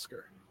an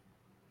Oscar.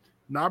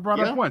 Not brought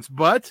up once,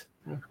 but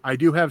I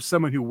do have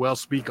someone who will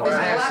speak on I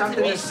it. have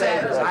something to say.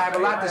 I have a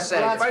lot to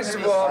say. First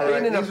of all,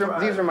 being in these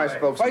are my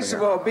spokesmen. First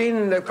of all, being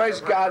in the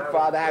first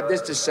Godfather, I have this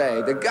to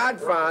say. The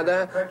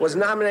Godfather was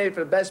nominated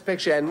for the Best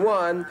Picture and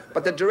won,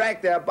 but the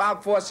director,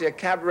 Bob Fosse of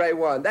Cabaret,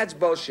 won. That's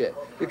bullshit.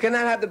 You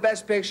cannot have the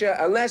Best Picture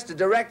unless the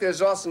director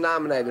is also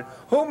nominated.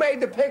 Who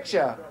made the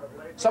picture?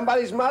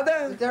 Somebody's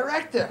mother? The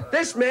director.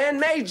 This man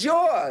made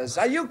yours.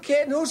 Are you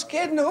kidding? Who's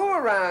kidding who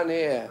around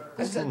here?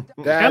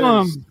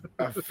 That is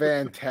a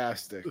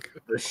fantastic.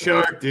 The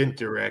shark didn't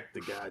direct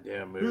the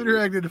goddamn movie. Who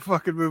directed the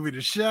fucking movie?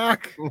 The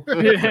Shack?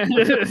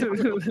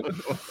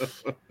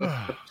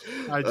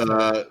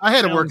 I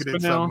had to work it in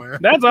somewhere.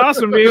 That's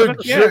awesome, dude.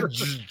 Yeah.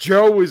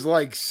 Joe was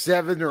like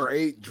 7 or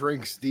 8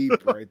 drinks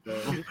deep right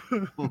there.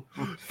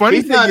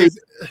 Funny thing is,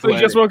 so you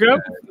just woke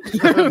up?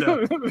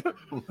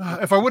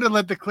 If I would have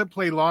let the clip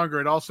play longer,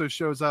 it also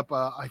shows up.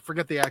 I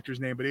forget the actor's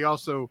name, but he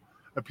also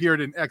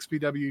appeared in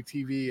XPW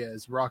TV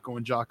as Rocco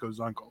and Jocko's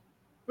uncle.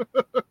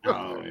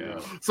 Oh yeah.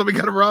 So we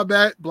got a Rob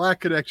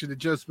Black connection to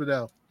Joe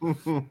Spinell.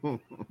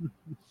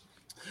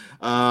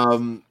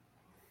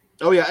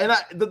 Oh yeah,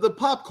 and the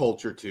pop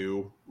culture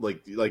too,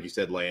 like you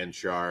said, Land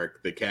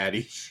Shark, the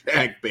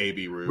Caddyshack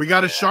Baby Ruth. We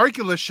got a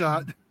Sharkula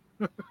shot.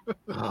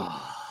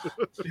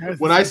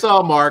 When I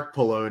saw Mark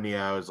Polonia,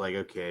 I was like,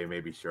 okay,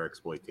 maybe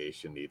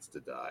Sharksploitation needs to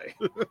die.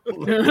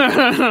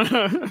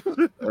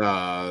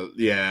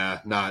 Yeah,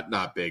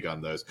 not big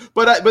on those,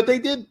 but they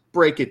did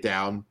break it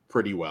down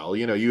pretty well.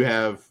 You know, you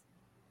have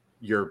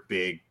your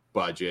big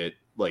budget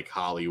like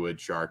Hollywood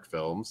shark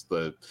films,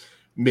 the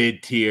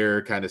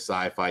mid-tier kind of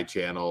Sci-Fi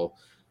Channel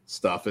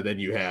stuff, and then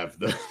you have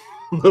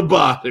the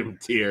bottom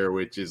tier,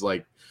 which is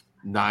like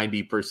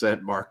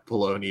 90% Mark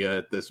Polonia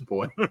at this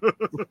point.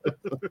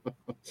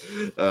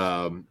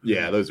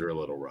 Yeah, those are a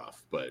little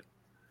rough, but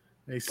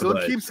he still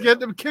keeps getting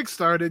them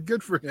kickstarted.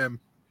 Good for him.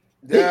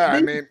 Yeah,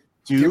 I mean,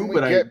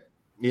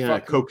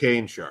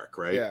 Cocaine Shark,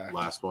 right? Yeah.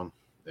 Last one.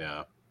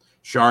 Yeah.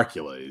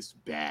 Sharkula is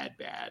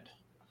bad.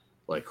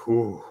 Like,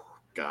 whoo,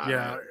 God.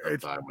 Yeah,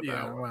 it's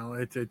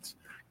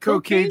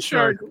Cocaine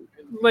Shark.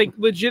 Like,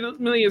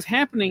 legitimately is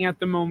happening at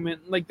the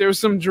moment. Like, there's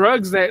some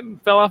drugs that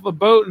fell off a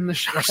boat and the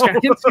sharks got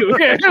into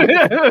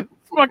it.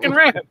 Fucking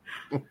rad.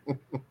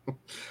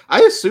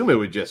 I assume it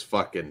would just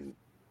fucking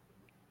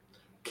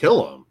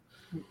kill them.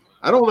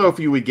 I don't know if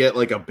you would get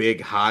like a big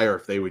high or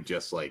if they would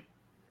just like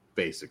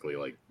basically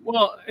like.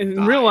 Well,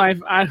 in real life,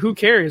 who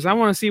cares? I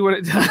want to see what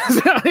it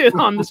does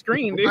on the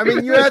screen, dude. I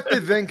mean, you have to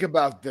think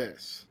about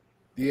this: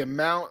 the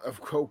amount of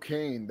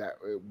cocaine that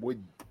it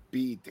would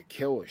be to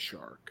kill a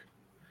shark.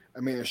 I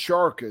mean, a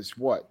shark is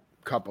what,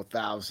 a couple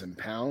 1,000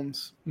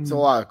 pounds? It's a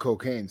lot of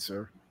cocaine,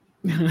 sir.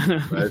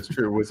 That's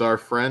true. Was our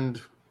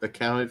friend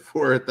accounted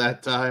for at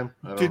that time?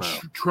 I don't know. Did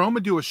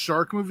Troma do a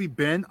shark movie?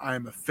 Ben, I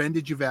am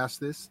offended you've asked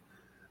this.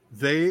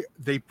 They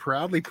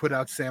proudly put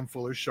out Sam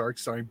Fuller's Shark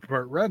starring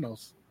Burt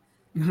Reynolds.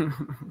 For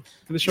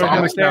the shark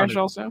mustache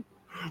also?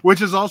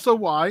 Which is also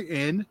why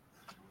in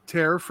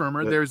Terra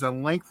Firma there's a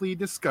lengthy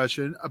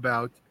discussion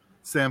about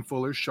Sam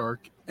Fuller's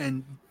Shark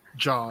and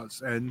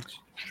Jaws and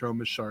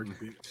Troma's Shark.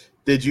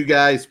 Did you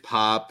guys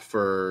pop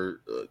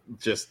for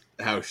just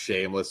how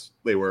shameless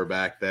they were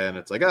back then?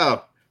 It's like,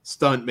 oh,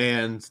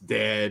 Stuntman's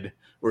dead.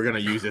 We're going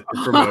to use it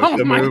to promote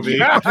the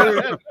movie.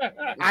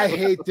 I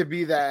hate to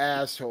be that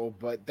asshole,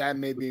 but that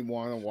made me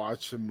want to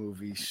watch the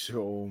movie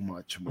so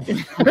much more.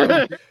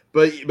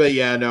 but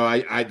yeah, no,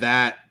 I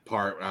that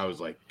part, I was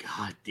like,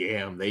 God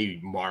damn, they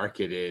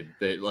marketed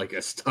that like a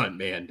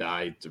stuntman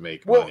died to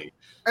make money.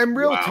 And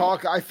real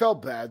talk, I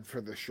felt bad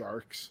for the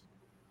sharks.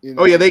 You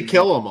know, they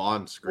kill them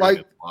on screen. Like,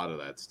 a lot of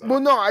that stuff.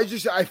 Well, no,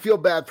 I feel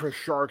bad for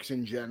sharks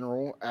in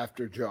general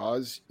after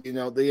Jaws. You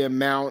know, the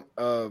amount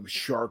of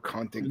shark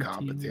hunting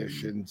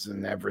competitions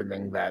and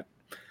everything that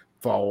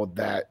followed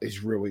that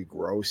is really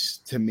gross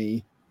to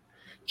me.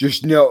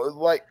 Just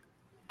like,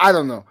 I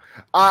don't know.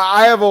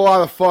 I have a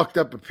lot of fucked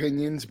up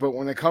opinions, but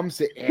when it comes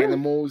to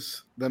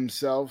animals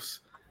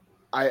themselves,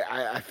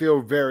 I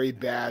feel very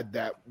bad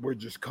that we're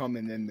just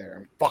coming in there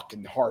and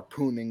fucking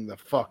harpooning the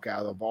fuck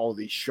out of all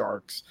these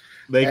sharks.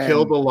 They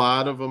killed a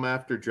lot of them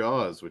after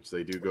Jaws, which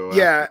they do go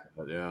after.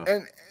 Yeah.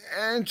 And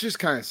it's just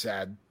kind of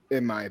sad,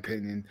 in my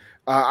opinion.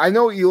 I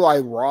know Eli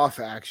Roth,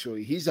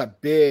 actually. He's a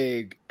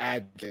big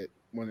advocate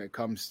when it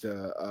comes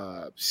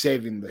to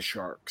saving the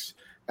sharks.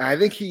 And I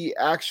think he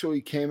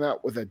actually came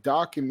out with a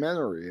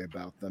documentary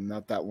about them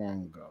not that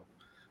long ago.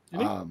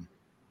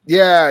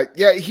 Yeah,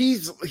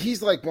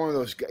 he's like one of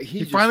those guys.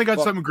 He finally got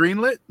something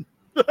greenlit.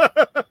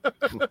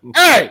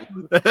 Hey,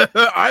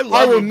 I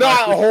will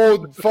not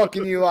hold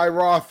fucking Eli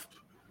Roth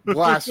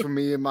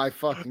blasphemy in my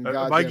fucking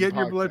goddamn. Am I getting podcast.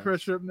 Your blood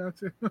pressure up now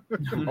too?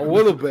 A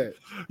little bit.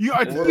 You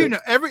know,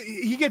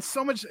 he gets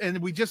so much, and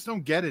we just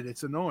don't get it.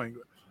 It's annoying.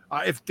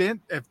 If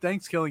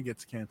Thanksgiving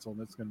gets canceled,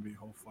 that's going to be a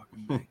whole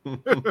fucking day.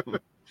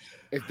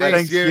 If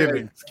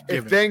Thanksgiving,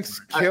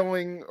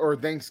 or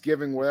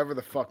Thanksgiving, whatever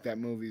the fuck that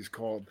movie is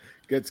called,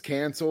 gets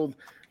canceled,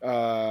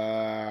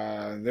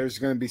 there's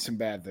going to be some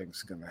bad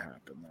things going to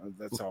happen.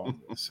 That's all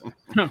I'm going to say.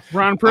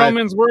 Ron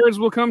Perlman's words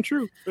will come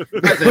true.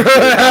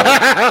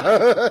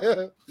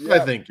 I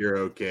think you're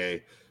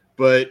okay.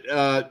 But,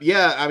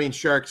 yeah, I mean,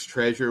 Shark's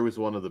Treasure was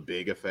one of the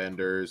big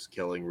offenders,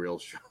 killing real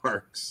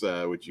sharks,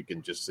 which you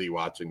can just see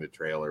watching the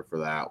trailer for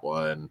that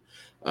one.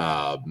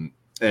 Yeah,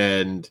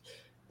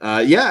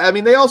 I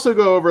mean, they also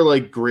go over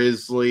like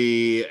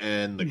Grizzly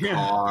and the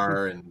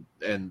car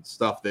and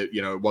stuff that,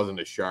 you know, it wasn't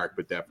a shark,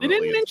 but definitely. They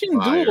didn't mention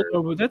Duel,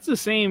 though, but that's the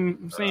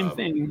same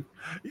thing.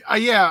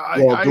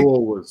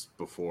 Duel was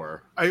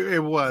before.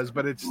 It was,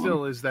 but it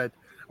still is that.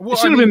 Well, it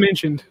should have been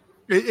mentioned.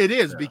 It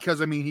is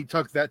because, I mean, he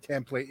took that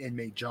template and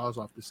made Jaws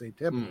off the same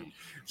template.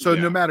 So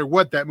no matter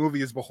what that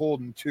movie is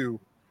beholden to,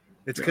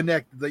 it's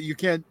connected. That you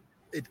can't.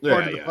 It's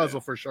part of the puzzle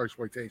for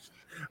Sharksploitation.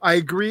 I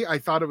agree. I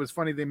thought it was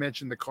funny they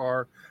mentioned the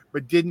car,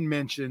 but didn't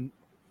mention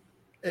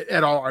it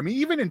at all. I mean,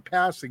 even in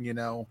passing, you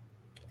know.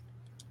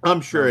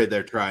 I'm sure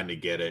they're trying to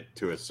get it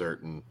to a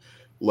certain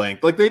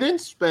length. Like, they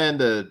didn't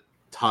spend a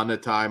ton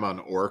of time on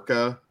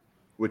Orca,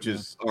 which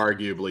is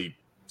arguably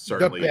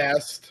certainly the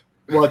best.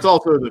 Well, it's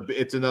also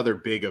it's another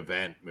big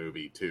event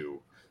movie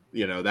too.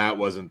 You know, that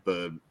wasn't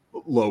the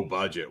low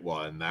budget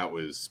one.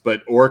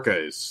 But Orca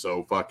is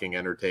so fucking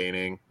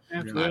entertaining.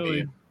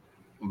 Absolutely. I mean,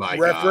 my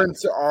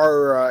reference God.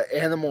 Our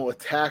Animal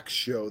Attack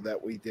show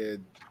that we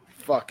did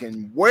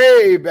fucking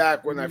way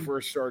back when I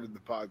first started the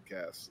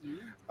podcast.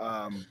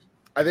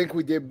 I think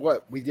we did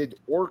what? We did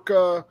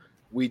Orca,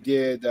 we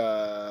did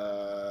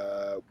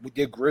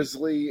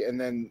Grizzly, and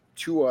then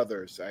 2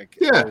 others.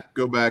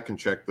 Go back and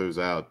check those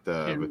out.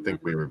 I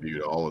think we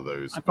reviewed all of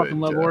those. I fucking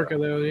love Orca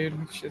though,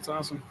 dude. Shit's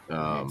awesome.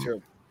 Me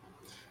too.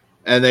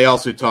 And they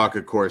also talk,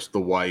 of course,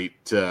 the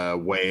white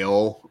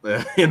whale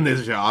in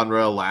this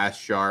genre, Last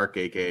Shark,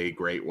 aka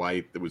Great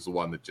White, that was the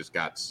one that just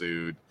got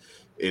sued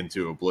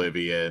into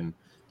oblivion.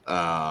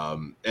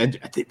 And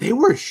they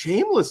were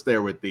shameless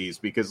there with these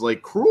because,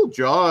 like, Cruel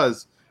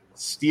Jaws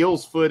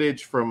steals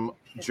footage from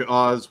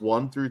Jaws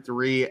 1 through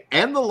 3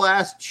 and The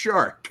Last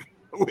Shark,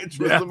 which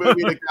was the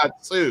movie that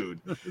got sued.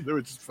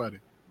 Which is funny.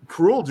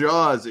 Cruel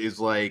Jaws is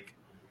like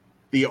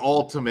the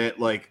ultimate,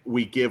 like,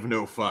 we give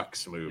no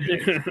fucks movie.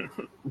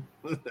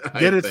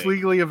 It's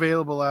legally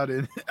available out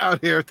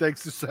here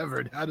thanks to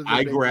Severed. How does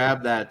I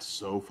grabbed that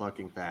so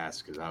fucking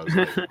fast because I was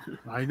like,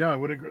 I know.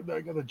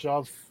 I got the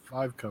Jaws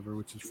 5 cover,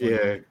 which is funny.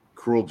 Yeah,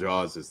 Cruel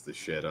Jaws is the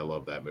shit. I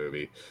love that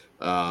movie.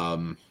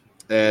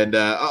 And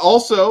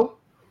also,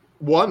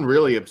 one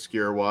really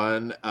obscure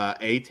one,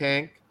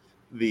 A-Tank,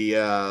 the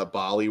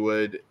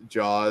Bollywood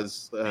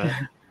Jaws.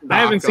 I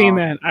haven't seen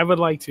that. I would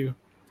like to.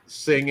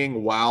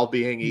 Singing while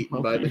being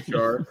eaten by the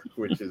shark,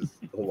 which is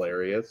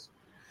hilarious.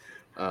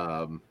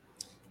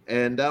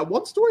 And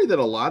one story that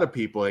a lot of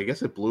people, I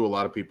guess it blew a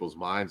lot of people's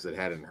minds that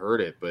hadn't heard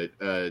it, but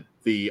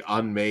the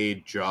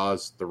unmade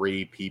Jaws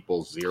 3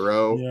 People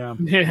Zero. Yeah.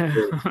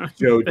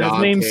 Joe His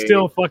name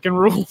still fucking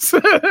rules.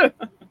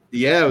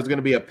 Yeah, it was going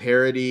to be a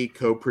parody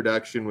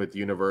co-production with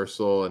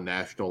Universal and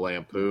National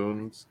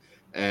Lampoon's.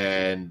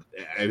 And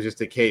it was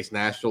just a case.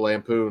 National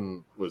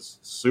Lampoon was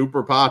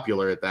super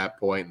popular at that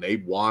point, and they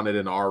wanted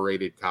an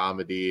R-rated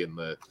comedy, and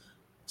the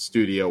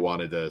studio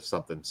wanted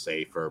something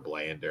safer,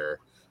 blander.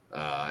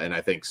 And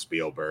I think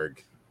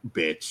Spielberg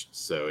bitched,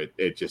 so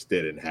it just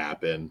didn't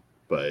happen.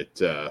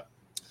 But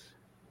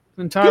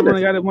and Todd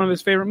only got one of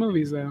his favorite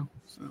movies, though.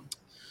 So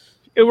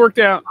it worked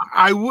out.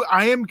 I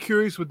am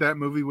curious what that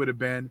movie would have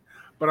been,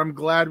 but I'm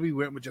glad we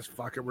went with just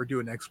fuck it. We're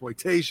doing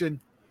exploitation.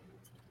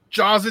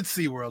 Jaws at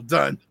SeaWorld,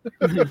 done.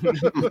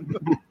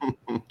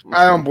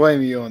 I don't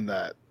blame you on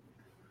that.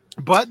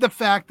 But the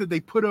fact that they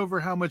put over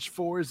how much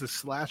 4 is a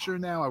slasher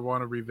now, I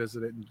want to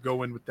revisit it and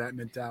go in with that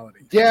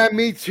mentality. Yeah,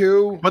 me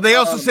too. But they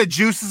also said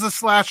Juice is a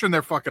slasher, and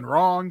they're fucking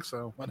wrong,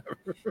 so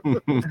whatever.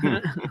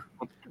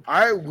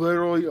 I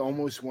literally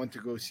almost went to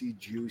go see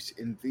Juice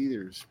in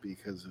theaters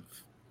because of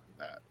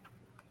that.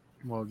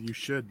 Well, you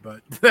should, but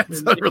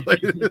that's not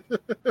related.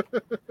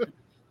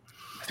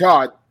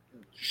 God,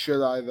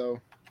 should I,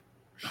 though?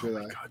 Should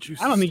I? God,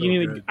 I don't think you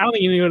need to. I don't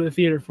think you need to go to the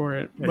theater for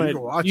it, Yeah,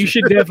 but you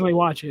should definitely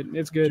watch it.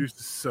 It's good. Juice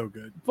is so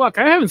good. Fuck,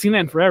 I haven't seen that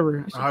in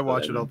forever. I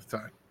watch it all the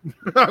time.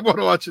 I want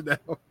to watch it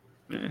now.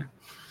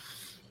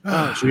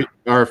 Yeah.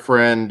 Our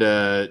friend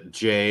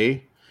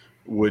Jay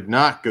would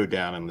not go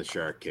down in the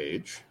shark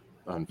cage.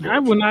 I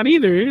would not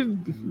either.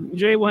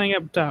 Jay will hang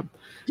up top.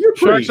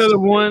 Sharks are the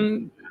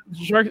one.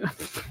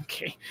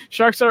 Okay,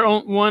 sharks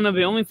are one of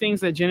the only things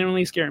that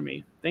genuinely scare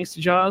me, thanks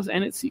to Jaws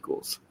and its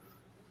sequels.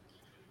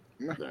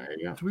 There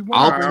you go.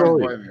 I'll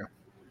tell you,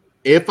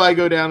 if I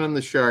go down in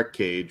the shark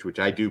cage, which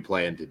I do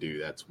plan to do,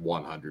 that's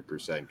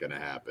 100% going to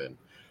happen.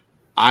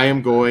 I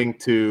am going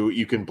to.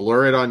 You can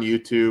blur it on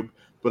YouTube,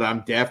 but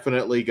I'm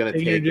definitely going to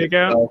take your dick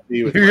out.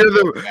 He's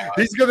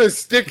going to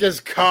stick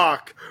his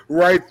cock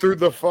right through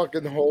the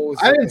fucking holes.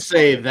 I didn't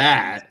say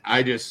that.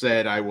 I just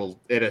said I will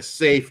at a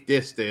safe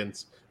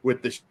distance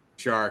with the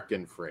shark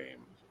in frame.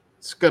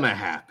 It's going to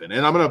happen,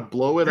 and I'm going to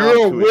blow it up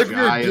to a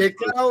giant. Your dick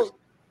out?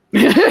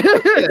 Yeah.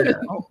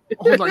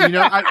 Hold on,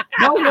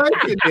 how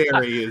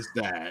legendary is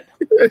that?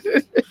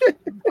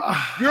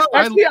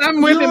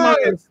 I'm with him on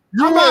this.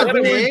 I'm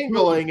not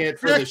angling it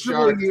for the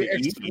shark to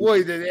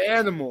exploit an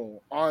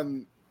animal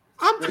on.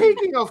 I'm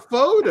taking a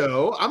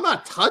photo. I'm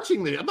not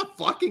touching I'm not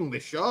fucking the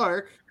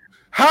shark.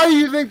 How do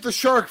you think the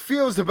shark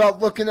feels about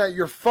looking at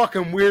your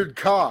fucking weird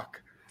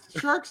cock?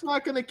 Shark's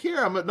not going to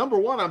care. Number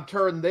one, I'm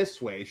turned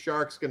this way.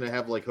 Shark's going to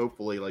have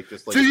hopefully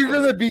just like. So you're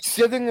going to be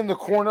sitting in the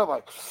corner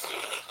like.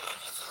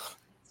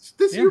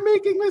 You're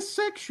making this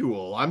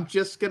sexual. I'm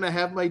just gonna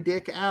have my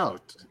dick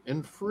out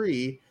and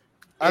free.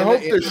 I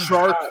hope the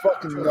shark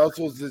fucking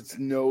nuzzles its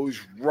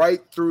nose right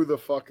through the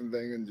fucking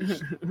thing and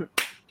just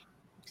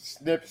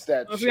snips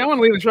that shit. I want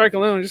to leave the shark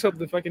alone. I just hope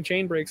the fucking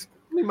chain breaks.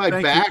 I mean, my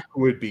back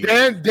would be.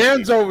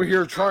 Dan's over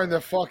here trying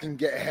to fucking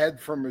get head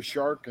from a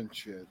shark and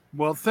shit.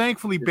 Well,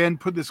 thankfully, Ben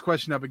put this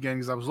question up again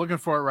because I was looking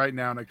for it right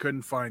now and I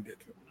couldn't find it.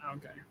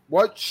 Okay.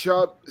 What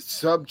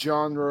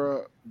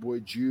subgenre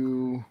would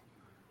you...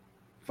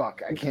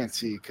 Fuck, I can't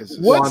see because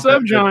what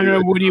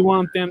subgenre would you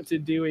want them to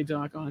do a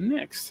doc on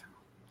next?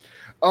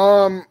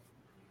 In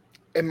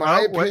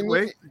my opinion,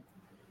 wait.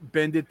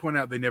 Ben did point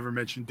out they never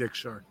mentioned Dick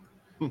Shark.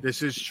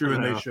 This is true,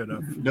 and they should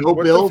have. No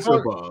bills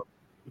above.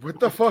 What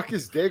the fuck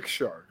is Dick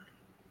Shark?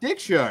 Dick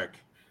Shark,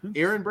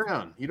 Aaron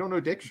Brown. You don't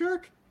know Dick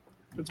Shark?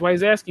 That's why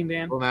he's asking,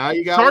 Dan. Well, now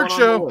you got Shark one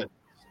Show.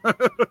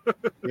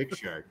 Dick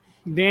Shark.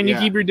 Dan, you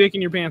keep your dick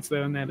in your pants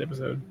though in that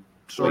episode.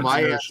 So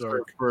my Zero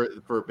answer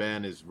Shark. for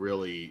Ben is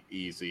really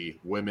easy: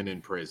 women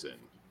in prison.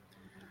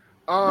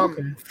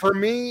 For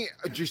me,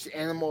 just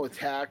animal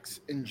attacks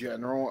in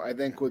general, I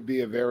think would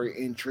be a very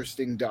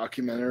interesting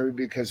documentary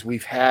because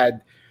we've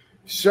had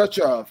such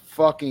a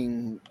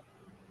fucking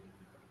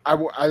I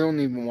don't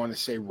even want to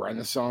say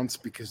renaissance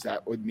because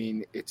that would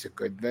mean it's a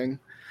good thing.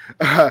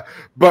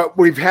 But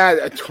we've had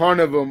a ton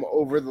of them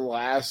over the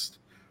last,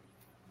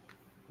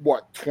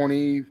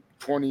 20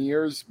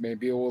 years,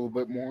 maybe a little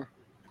bit more.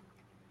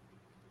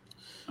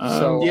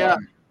 Yeah.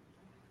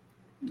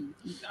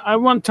 I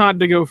want Todd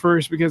to go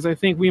first because I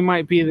think we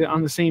might be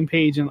on the same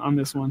page on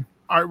this one.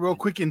 All right, real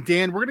quick, and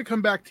Dan, we're going to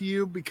come back to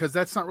you because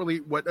that's not really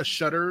what a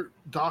Shudder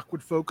doc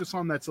would focus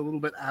on. That's a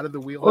little bit out of the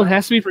wheel. Oh, it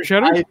has to be for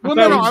Shudder? I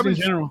was in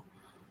general.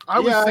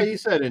 He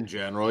said in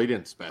general. He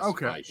didn't specify.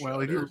 Okay, well,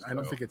 Shudder, I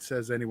don't think it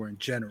says anywhere in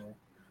general.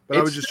 But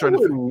I was just trying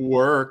to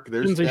work.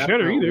 There's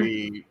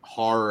definitely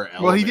horror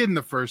elements. Well, he did in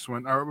the first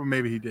one, or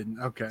maybe he didn't.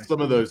 Okay.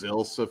 Some of those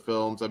Ilsa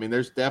films. I mean,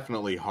 there's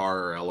definitely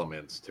horror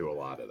elements to a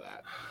lot of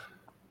that.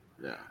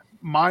 Yeah.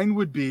 Mine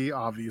would be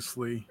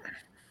obviously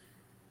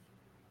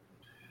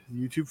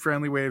YouTube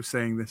friendly way of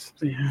saying this.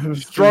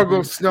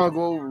 Struggle,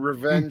 snuggle,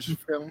 revenge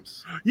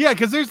films. Yeah,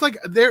 because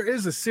there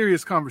is a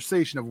serious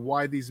conversation of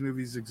why these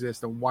movies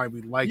exist and why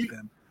we like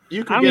them.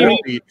 You can get a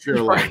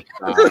feature like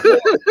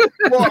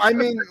well, I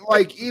mean,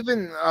 like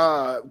even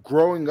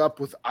growing up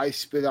with I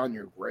Spit on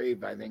Your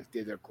Grave, I think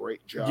did a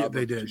great job. Yeah,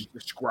 they did. Just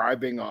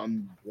describing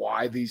on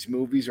why these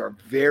movies are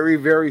very,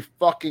 very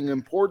fucking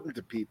important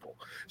to people.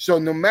 So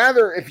no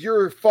matter if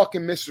you're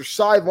fucking Mr.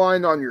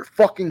 Sideline on your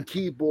fucking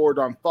keyboard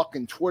on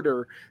fucking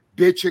Twitter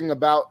bitching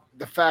about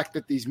the fact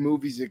that these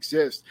movies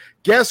exist,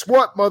 guess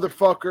what,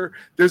 motherfucker?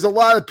 There's a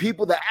lot of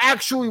people that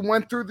actually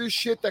went through this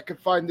shit that could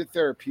find it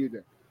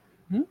therapeutic.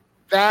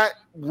 That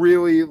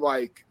really,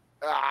 I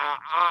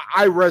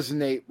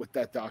resonate with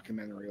that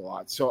documentary a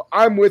lot. So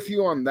I'm with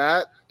you on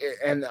that,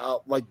 and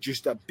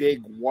just a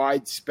big,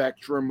 wide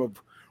spectrum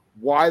of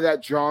why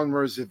that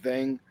genre is a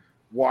thing,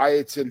 why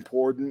it's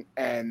important,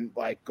 and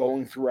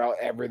going throughout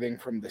everything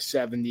from the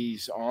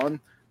 70s on,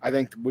 I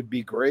think would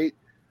be great.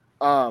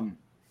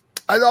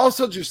 I'd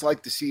also just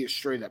like to see a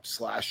straight up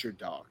slasher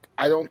doc.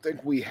 I don't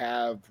think we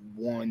have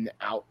one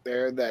out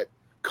there that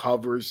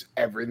covers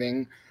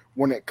everything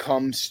when it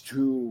comes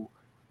to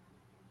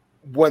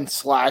when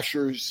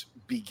slashers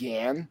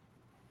began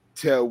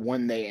to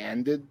when they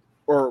ended,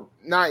 or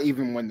not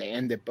even when they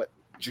ended, but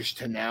just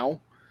to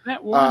now.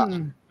 That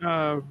one,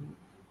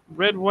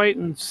 Red, White,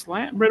 and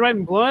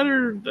Blood,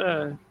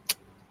 or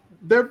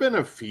there have been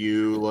a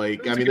few.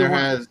 There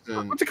has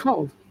been. What's it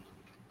called?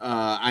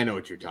 I know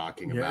what you're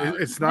talking about.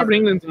 It's not.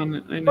 England's on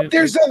it. But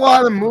there's a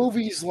lot of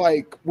movies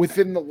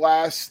within the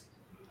last,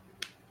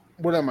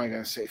 what am I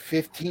going to say,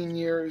 15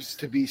 years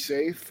to be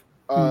safe,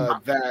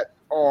 that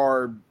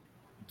are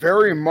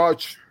very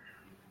much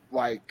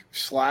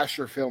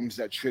slasher films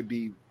that should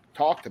be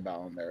talked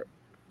about on there.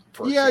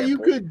 For example, you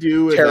could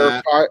do it.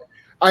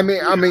 I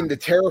mean the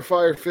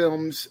Terrifier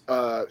films,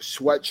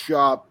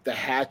 Sweatshop, the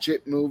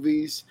Hatchet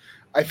movies.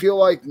 I feel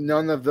like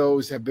none of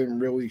those have been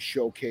really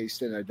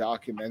showcased in a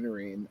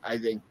documentary, and I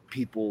think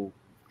people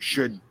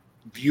should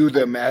view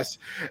them as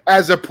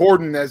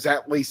important as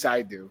at least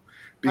I do.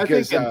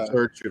 Because I think In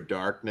Search of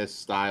Darkness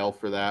style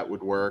for that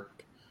would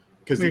work.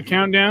 Because the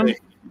countdown.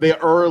 The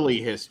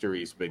early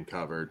history's been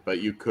covered,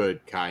 but you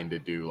could kind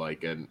of do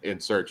an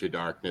In Search of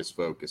Darkness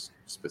focus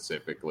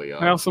specifically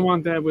on. I also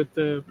want that with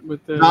the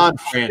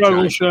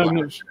non-franchise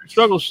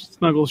struggle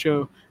snuggle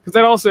show, because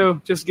that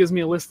also just gives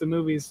me a list of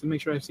movies to make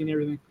sure I've seen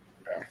everything.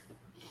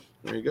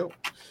 There you go.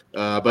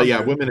 But yeah,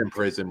 Women in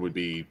Prison would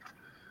be.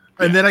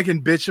 And then I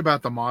can bitch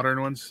about the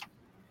modern ones.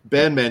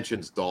 Ben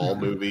mentions doll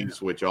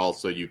movies, which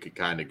also you could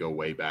kind of go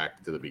way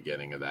back to the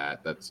beginning of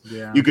that.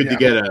 You could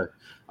get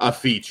a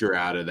feature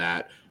out of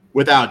that.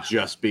 Without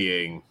just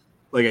being,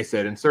 like I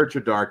said, In Search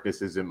of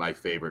Darkness isn't my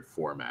favorite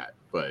format,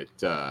 but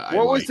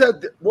what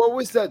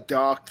was that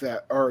doc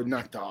or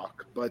not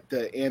doc, but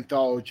the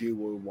anthology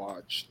we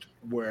watched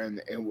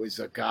when it was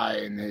a guy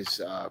and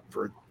his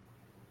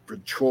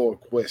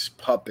ventriloquist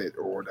puppet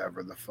or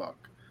whatever the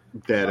fuck.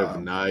 Dead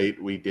of Night.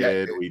 We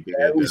did.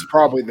 It was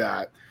probably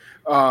that.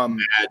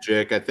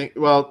 Magic. I think.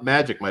 Well,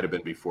 Magic might have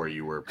been before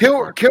you were.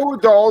 Killer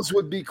Dolls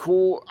would be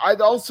cool.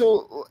 I'd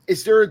also.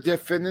 Is there a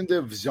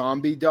definitive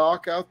zombie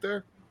doc out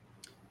there?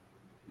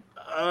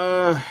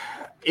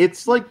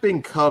 It's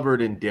been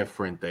covered in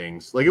different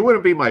things. It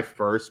wouldn't be my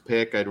first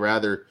pick. I'd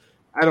rather.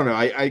 I don't know.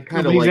 I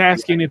kind of. He's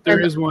asking if there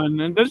is one,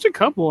 and there's a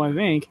couple. I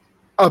think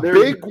a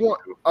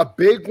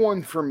big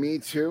one for me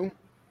too.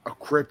 A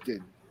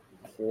cryptid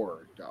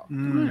horror doc.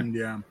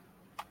 Yeah.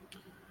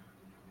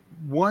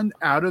 One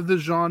out of the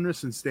genre,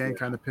 since Stan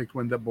kind of picked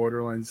one that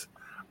borderlines.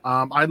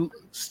 I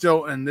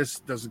still, and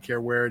this doesn't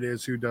care where it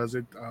is, who does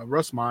it.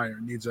 Russ Meyer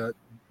needs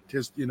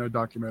his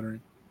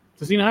documentary.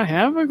 Does he not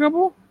have a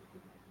couple?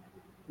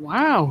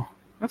 Wow,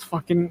 that's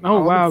fucking.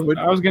 Oh wow,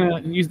 I was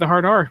gonna use the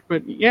hard R,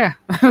 but yeah,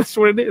 that's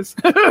what it is.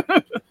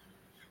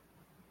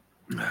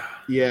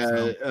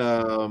 Yeah.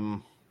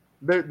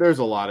 there's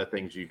a lot of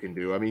things you can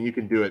do. I mean, you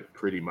can do it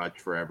pretty much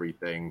for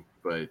everything,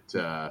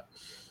 but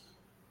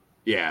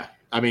yeah.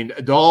 I mean,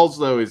 Dolls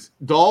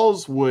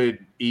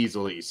would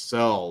easily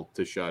sell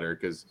to Shudder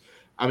because,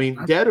 I mean,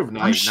 Dead of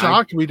Night. I'm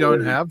shocked we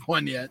don't have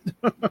one yet.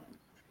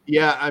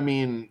 Yeah, I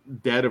mean,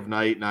 Dead of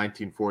Night,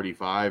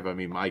 1945. I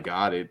mean, my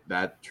God,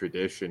 that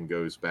tradition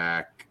goes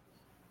back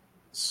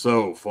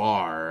so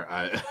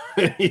far.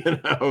 You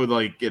know,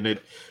 like, and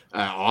it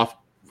off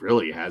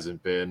really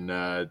hasn't been.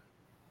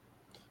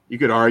 You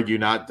could argue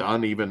not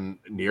done even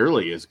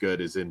nearly as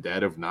good as in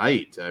Dead of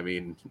Night. I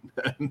mean,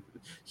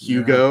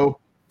 Hugo,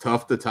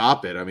 tough to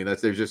top it. I mean,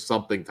 there's just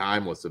something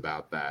timeless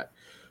about that.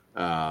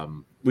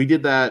 We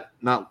did that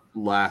not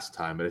last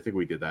time, but I think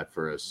we did that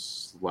for a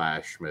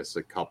Slash Miss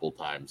a couple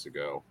times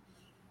ago.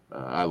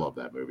 I love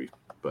that movie,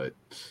 but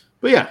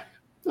yeah,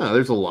 no,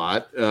 there's a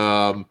lot.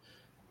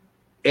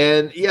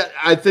 And yeah,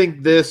 I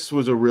think this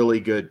was a really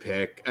good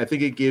pick. I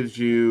think it gives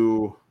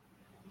you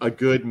a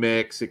good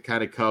mix. It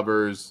kind of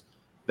covers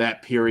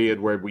that period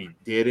where we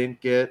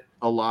didn't get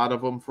a lot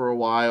of them for a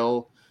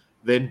while.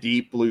 Then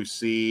Deep Blue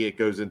Sea, it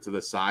goes into the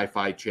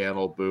Sci-Fi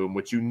Channel boom,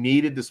 which you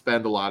needed to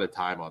spend a lot of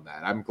time on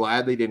that. I'm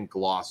glad they didn't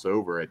gloss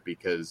over it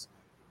because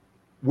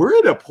we're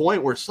at a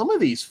point where some of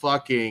these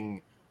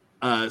fucking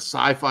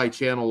Sci-Fi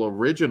Channel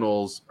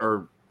originals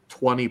are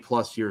 20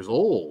 plus years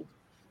old.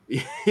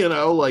 You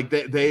know, like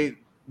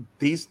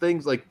these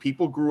things, like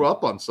people grew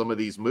up on some of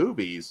these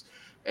movies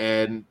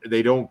and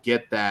they don't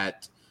get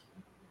that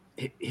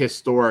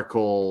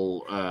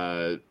historical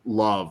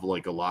love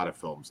like a lot of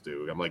films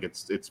do. I'm like,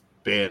 it's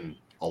been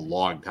a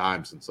long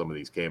time since some of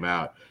these came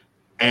out,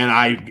 and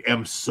I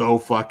am so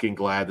fucking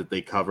glad that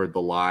they covered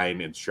the line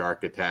in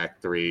Shark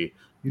Attack 3.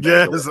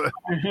 Yes.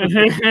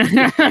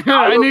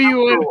 I knew you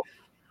would.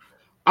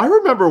 I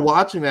remember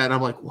watching that and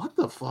I'm like, what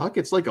the fuck?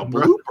 It's like a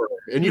blooper.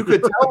 And you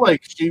could tell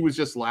like she was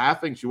just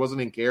laughing. She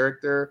wasn't in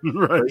character.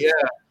 Right. But yeah.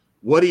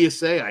 What do you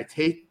say? I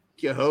take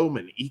you home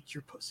and eat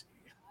your pussy.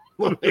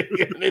 And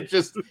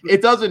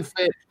it doesn't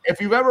fit. If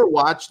you've ever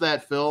watched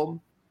that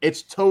film,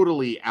 it's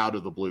totally out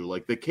of the blue.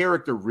 Like the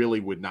character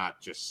really would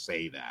not just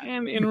say that.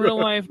 And in real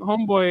life,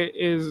 Homeboy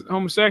is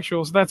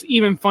homosexual, so that's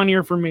even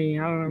funnier for me.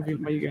 I don't know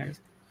about you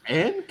guys.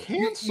 And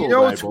canceled, You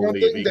know, I it's one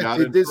believe. thing He that got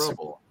did in this-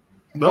 trouble.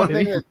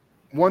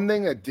 One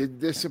thing that did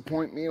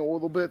disappoint me a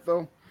little bit,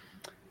 though,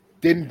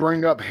 didn't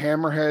bring up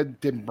Hammerhead,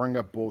 didn't bring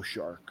up Bull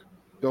Shark.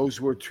 Those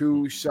were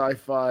two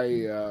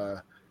sci-fi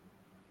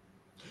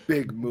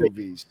big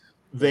movies.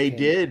 They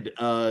did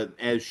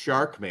as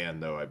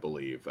Sharkman, though, I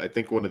believe. I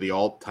think one of the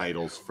alt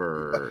titles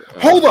for...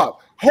 Hold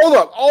up.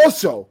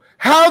 Also,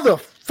 how the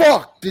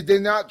fuck did they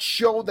not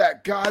show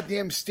that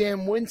goddamn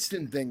Stan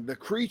Winston thing, the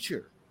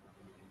creature?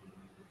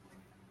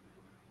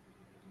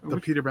 The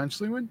Peter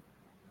Benchley one?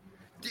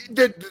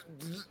 With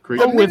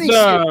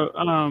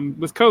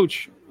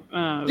Coach.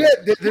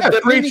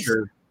 The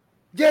Creature.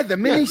 the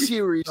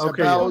miniseries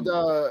Okay,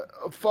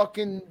 about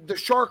fucking the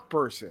shark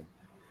person.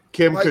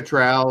 Kim Like-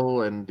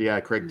 Cattrall and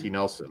Craig T.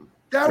 Nelson.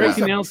 That Craig was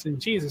T. a, Nelson,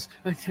 Jesus.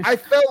 I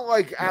felt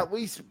like, at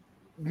least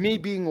me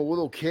being a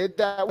little kid,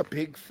 that was a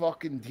big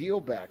fucking deal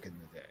back in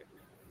the day.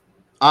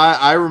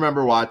 I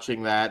remember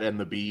watching that, and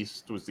The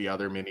Beast was the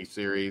other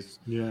miniseries.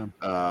 Yeah.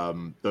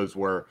 Those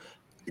were...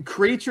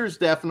 Creature's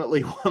definitely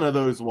one of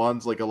those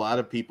ones, like a lot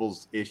of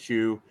people's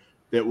issue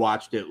that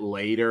watched it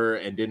later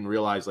and didn't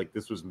realize like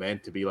this was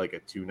meant to be like a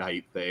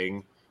 2-night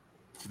thing.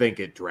 Think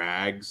it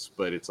drags,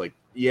 but it's like,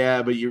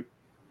 yeah, but you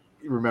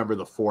remember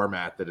the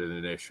format that it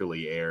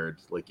initially aired.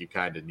 Like you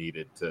kind of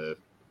needed to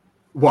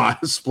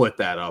split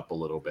that up a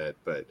little bit,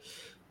 but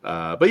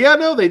yeah,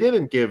 no, they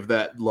didn't give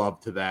that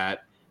love to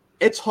that.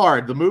 It's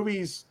hard. The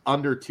movie's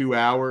under 2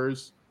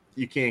 hours.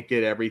 You can't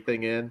get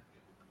everything in,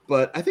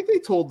 but I think they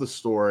told the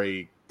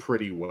story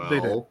pretty well.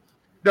 They did.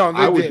 No,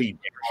 I would be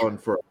down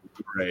for a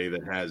Blu-ray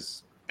that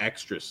has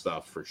extra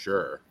stuff for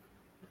sure.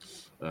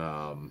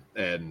 And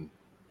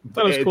I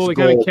thought it was cool. They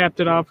kind of capped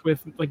it off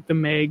with like the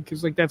Meg,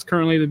 because like that's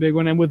currently the big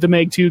one, and with the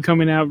Meg 2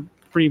 coming out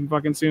pretty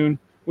fucking soon,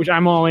 which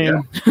I'm all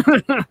in.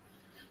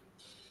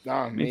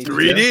 No, It's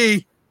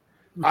 3D.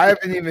 I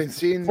haven't even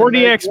seen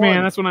 4DX, the man.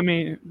 one. That's what I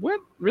mean. What?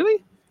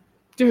 Really?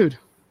 Dude,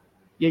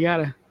 you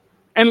gotta.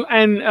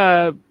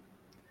 And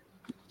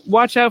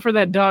watch out for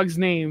that dog's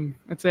name.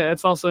 That's it.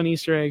 That's also an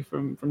Easter egg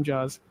from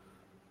Jaws.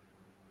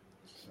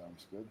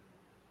 Sounds good.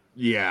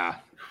 Yeah.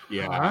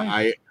 All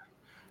right.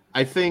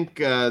 I think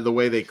the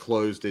way they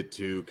closed it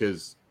too,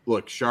 because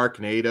look,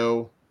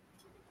 Sharknado,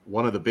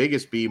 one of the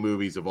biggest B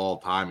movies of all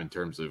time in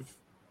terms of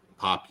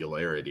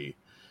popularity.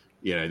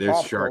 You know, there's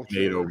Pop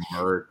Sharknado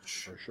culture.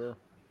 merch. For sure.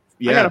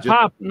 Yeah, I got a just-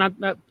 pop, not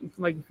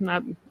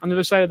on the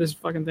other side of this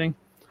fucking thing.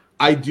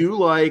 I do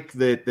like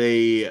that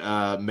they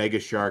Mega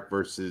Shark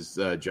versus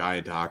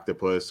Giant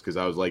Octopus, because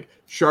I was like,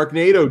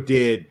 Sharknado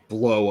did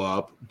blow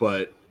up,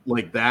 but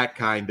like that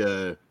kind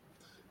of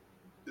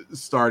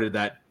started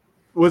that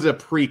was a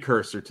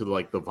precursor to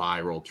like the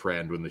viral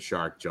trend when the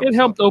shark jumped. It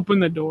helped open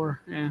the door.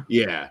 Yeah.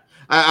 Yeah,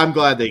 I'm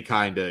glad they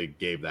kind of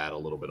gave that a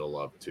little bit of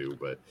love too,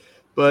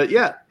 but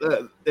yeah,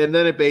 and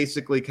then it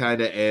basically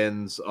kind of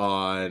ends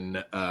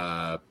on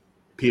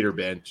Peter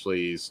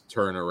Benchley's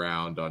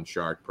turnaround on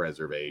shark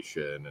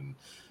preservation. And,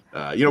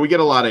 we get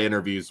a lot of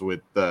interviews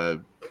with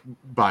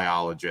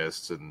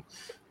biologists and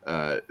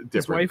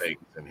different things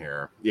in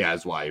here. Yeah,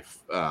 his wife.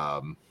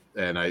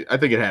 And I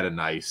think it had a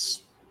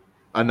nice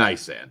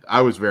end.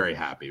 I was very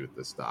happy with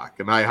this doc,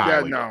 and I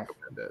highly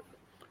recommend it.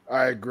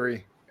 I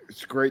agree.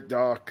 It's a great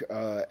doc.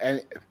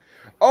 And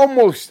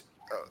almost,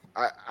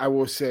 I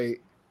will say,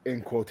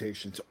 in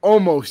quotations,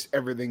 almost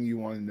everything you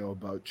want to know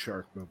about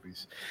shark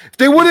movies. If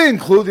they would have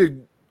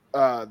included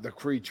the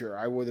creature,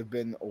 I would have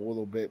been a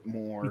little bit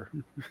more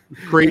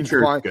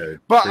Creature's good.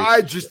 But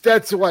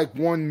that's like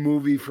one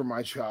movie from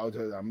my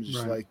childhood. I'm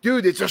just like,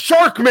 dude, it's a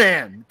shark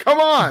man. Come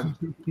on.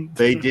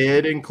 They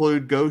did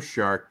include Ghost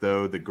Shark,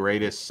 though, the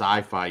greatest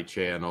Sci-Fi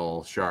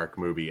Channel shark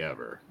movie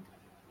ever.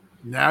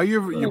 Now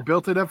you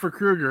built it up for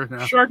Kruger. Now.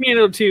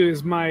 Sharknado 2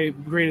 is my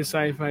greatest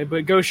sci-fi,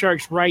 but Ghost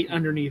Shark's right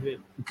underneath it.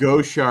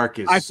 Ghost Shark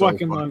is I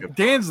fucking love it.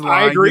 Dan's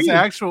lying. I agree. His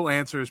actual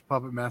answer is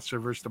Puppet Master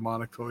vs.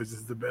 Demonic Toys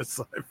is the best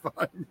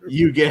sci-fi movie.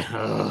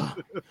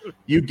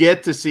 You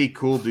get to see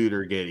Cool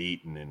Duder get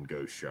eaten in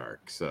Ghost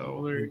Shark.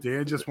 So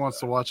Dan just wants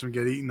to watch him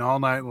get eaten all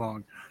night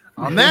long.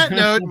 On that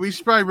note, we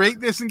should probably rate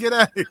this and get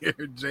out of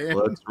here, Jan.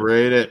 Let's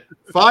rate it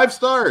 5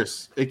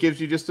 stars. It gives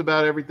you just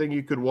about everything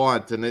you could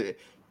want, and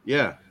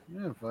Yeah,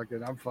 fuck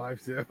it. I'm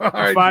 5 too.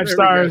 Right, 5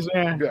 stars.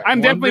 Yeah.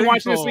 I'm definitely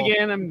watching this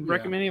again. I'm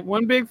recommending it.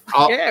 One big.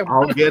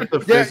 I'll get the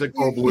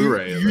physical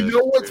Blu-ray. You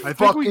know what? I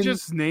think we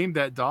just named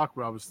that doc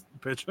where I was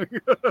pitching.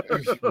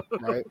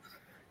 Right.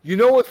 You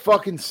know what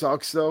fucking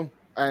sucks though,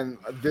 and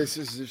this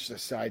is just a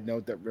side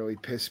note that really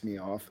pissed me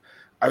off.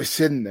 I was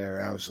sitting there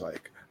and I was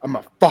like, I'm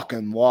a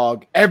fucking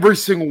log every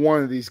single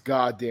one of these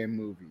goddamn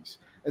movies.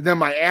 And then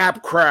my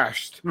app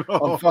crashed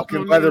on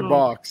fucking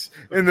Letterboxd.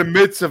 In the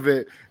midst of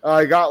it,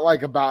 I got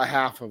like about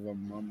half of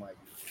them. I'm like,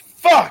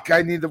 fuck,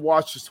 I need to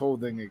watch this whole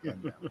thing again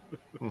now.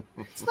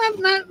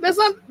 That's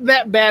not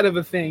that bad of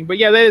a thing. But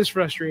yeah, that is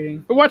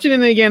frustrating. But watching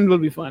it again will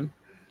be fun.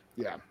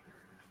 Yeah.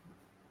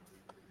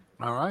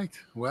 All right.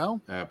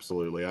 Well.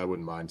 Absolutely. I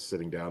wouldn't mind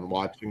sitting down and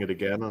watching it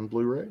again on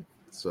Blu-ray.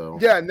 So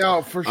yeah,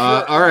 no, for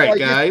sure. All right,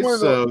 guys.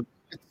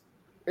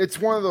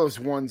 It's one of those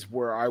ones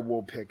where I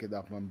will pick it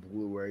up on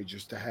Blu-ray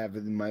just to have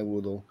it in my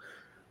little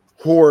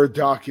horror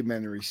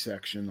documentary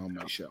section on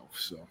my shelf.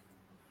 So,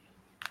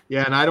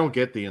 yeah, and I don't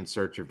get the In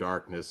Search of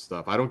Darkness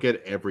stuff. I don't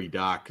get every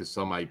doc because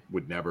some I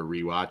would never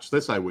rewatch.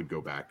 This I would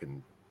go back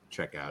and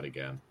check out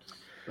again.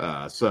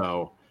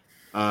 Well,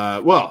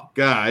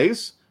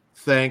 guys,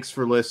 thanks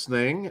for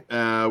listening.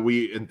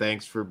 And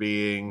thanks for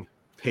being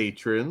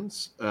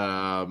patrons.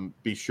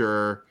 Be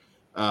sure.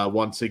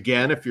 Once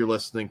again, if you're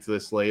listening to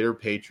this later,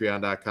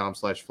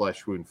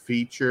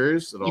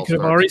 patreon.com/fleshwoundfeatures. You could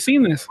have already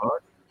seen this.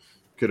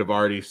 Could have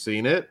already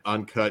seen it.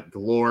 Uncut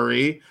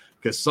Glory.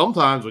 Because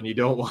sometimes when you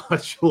don't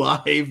watch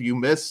live, you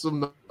miss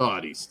some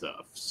naughty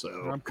stuff.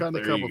 So I'm kind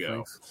of a couple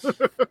things.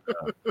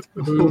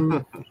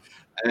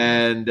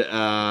 And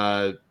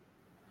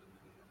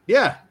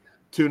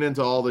tune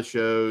into all the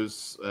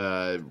shows.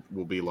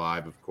 We'll be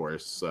live, of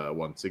course,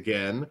 once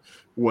again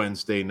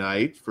Wednesday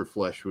night for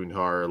Flesh Wound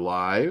Horror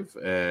Live,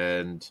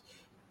 and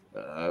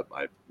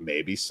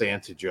maybe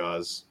Santa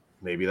Jaws.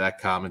 Maybe that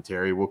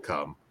commentary will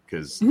come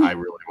because I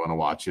really want to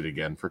watch it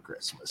again for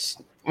Christmas.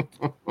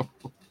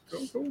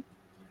 Cool.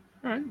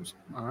 All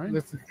right.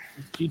 That's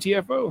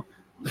GTFO.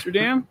 Mr.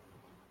 Dan.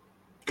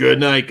 Good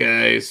night,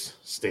 guys.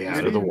 Stay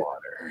out of the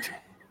water.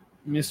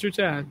 Mr.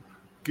 Todd.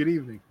 Good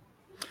evening.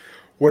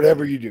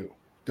 Whatever you do,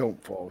 don't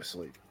fall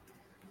asleep.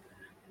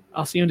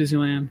 I'll see you in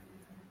Disneyland.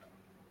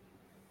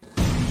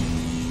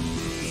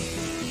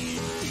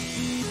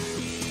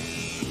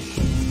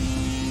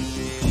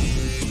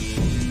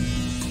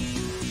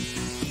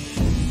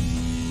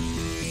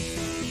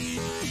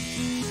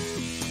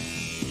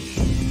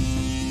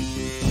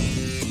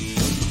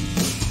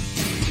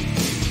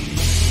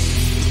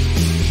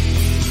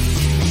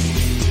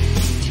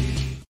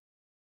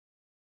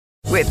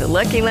 With the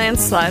Lucky Land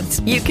Slots,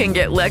 you can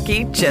get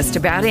lucky just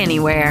about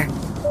anywhere.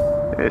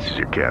 This is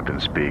your captain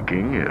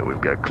speaking.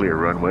 We've got clear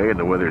runway and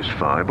the weather's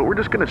fine, but we're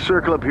just going to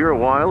circle up here a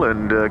while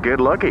and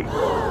get lucky.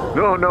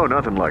 No,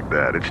 nothing like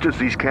that. It's just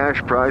these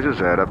cash prizes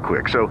add up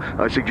quick. So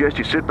I suggest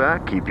you sit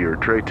back, keep your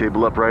tray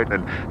table upright,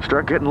 and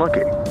start getting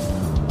lucky.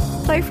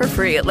 Play for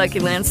free at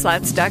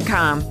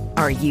LuckyLandSlots.com.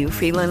 Are you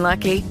feeling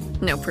lucky?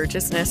 No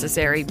purchase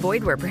necessary.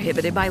 Void where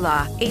prohibited by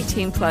law.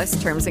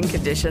 18+ terms and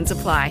conditions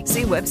apply.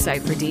 See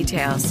website for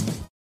details.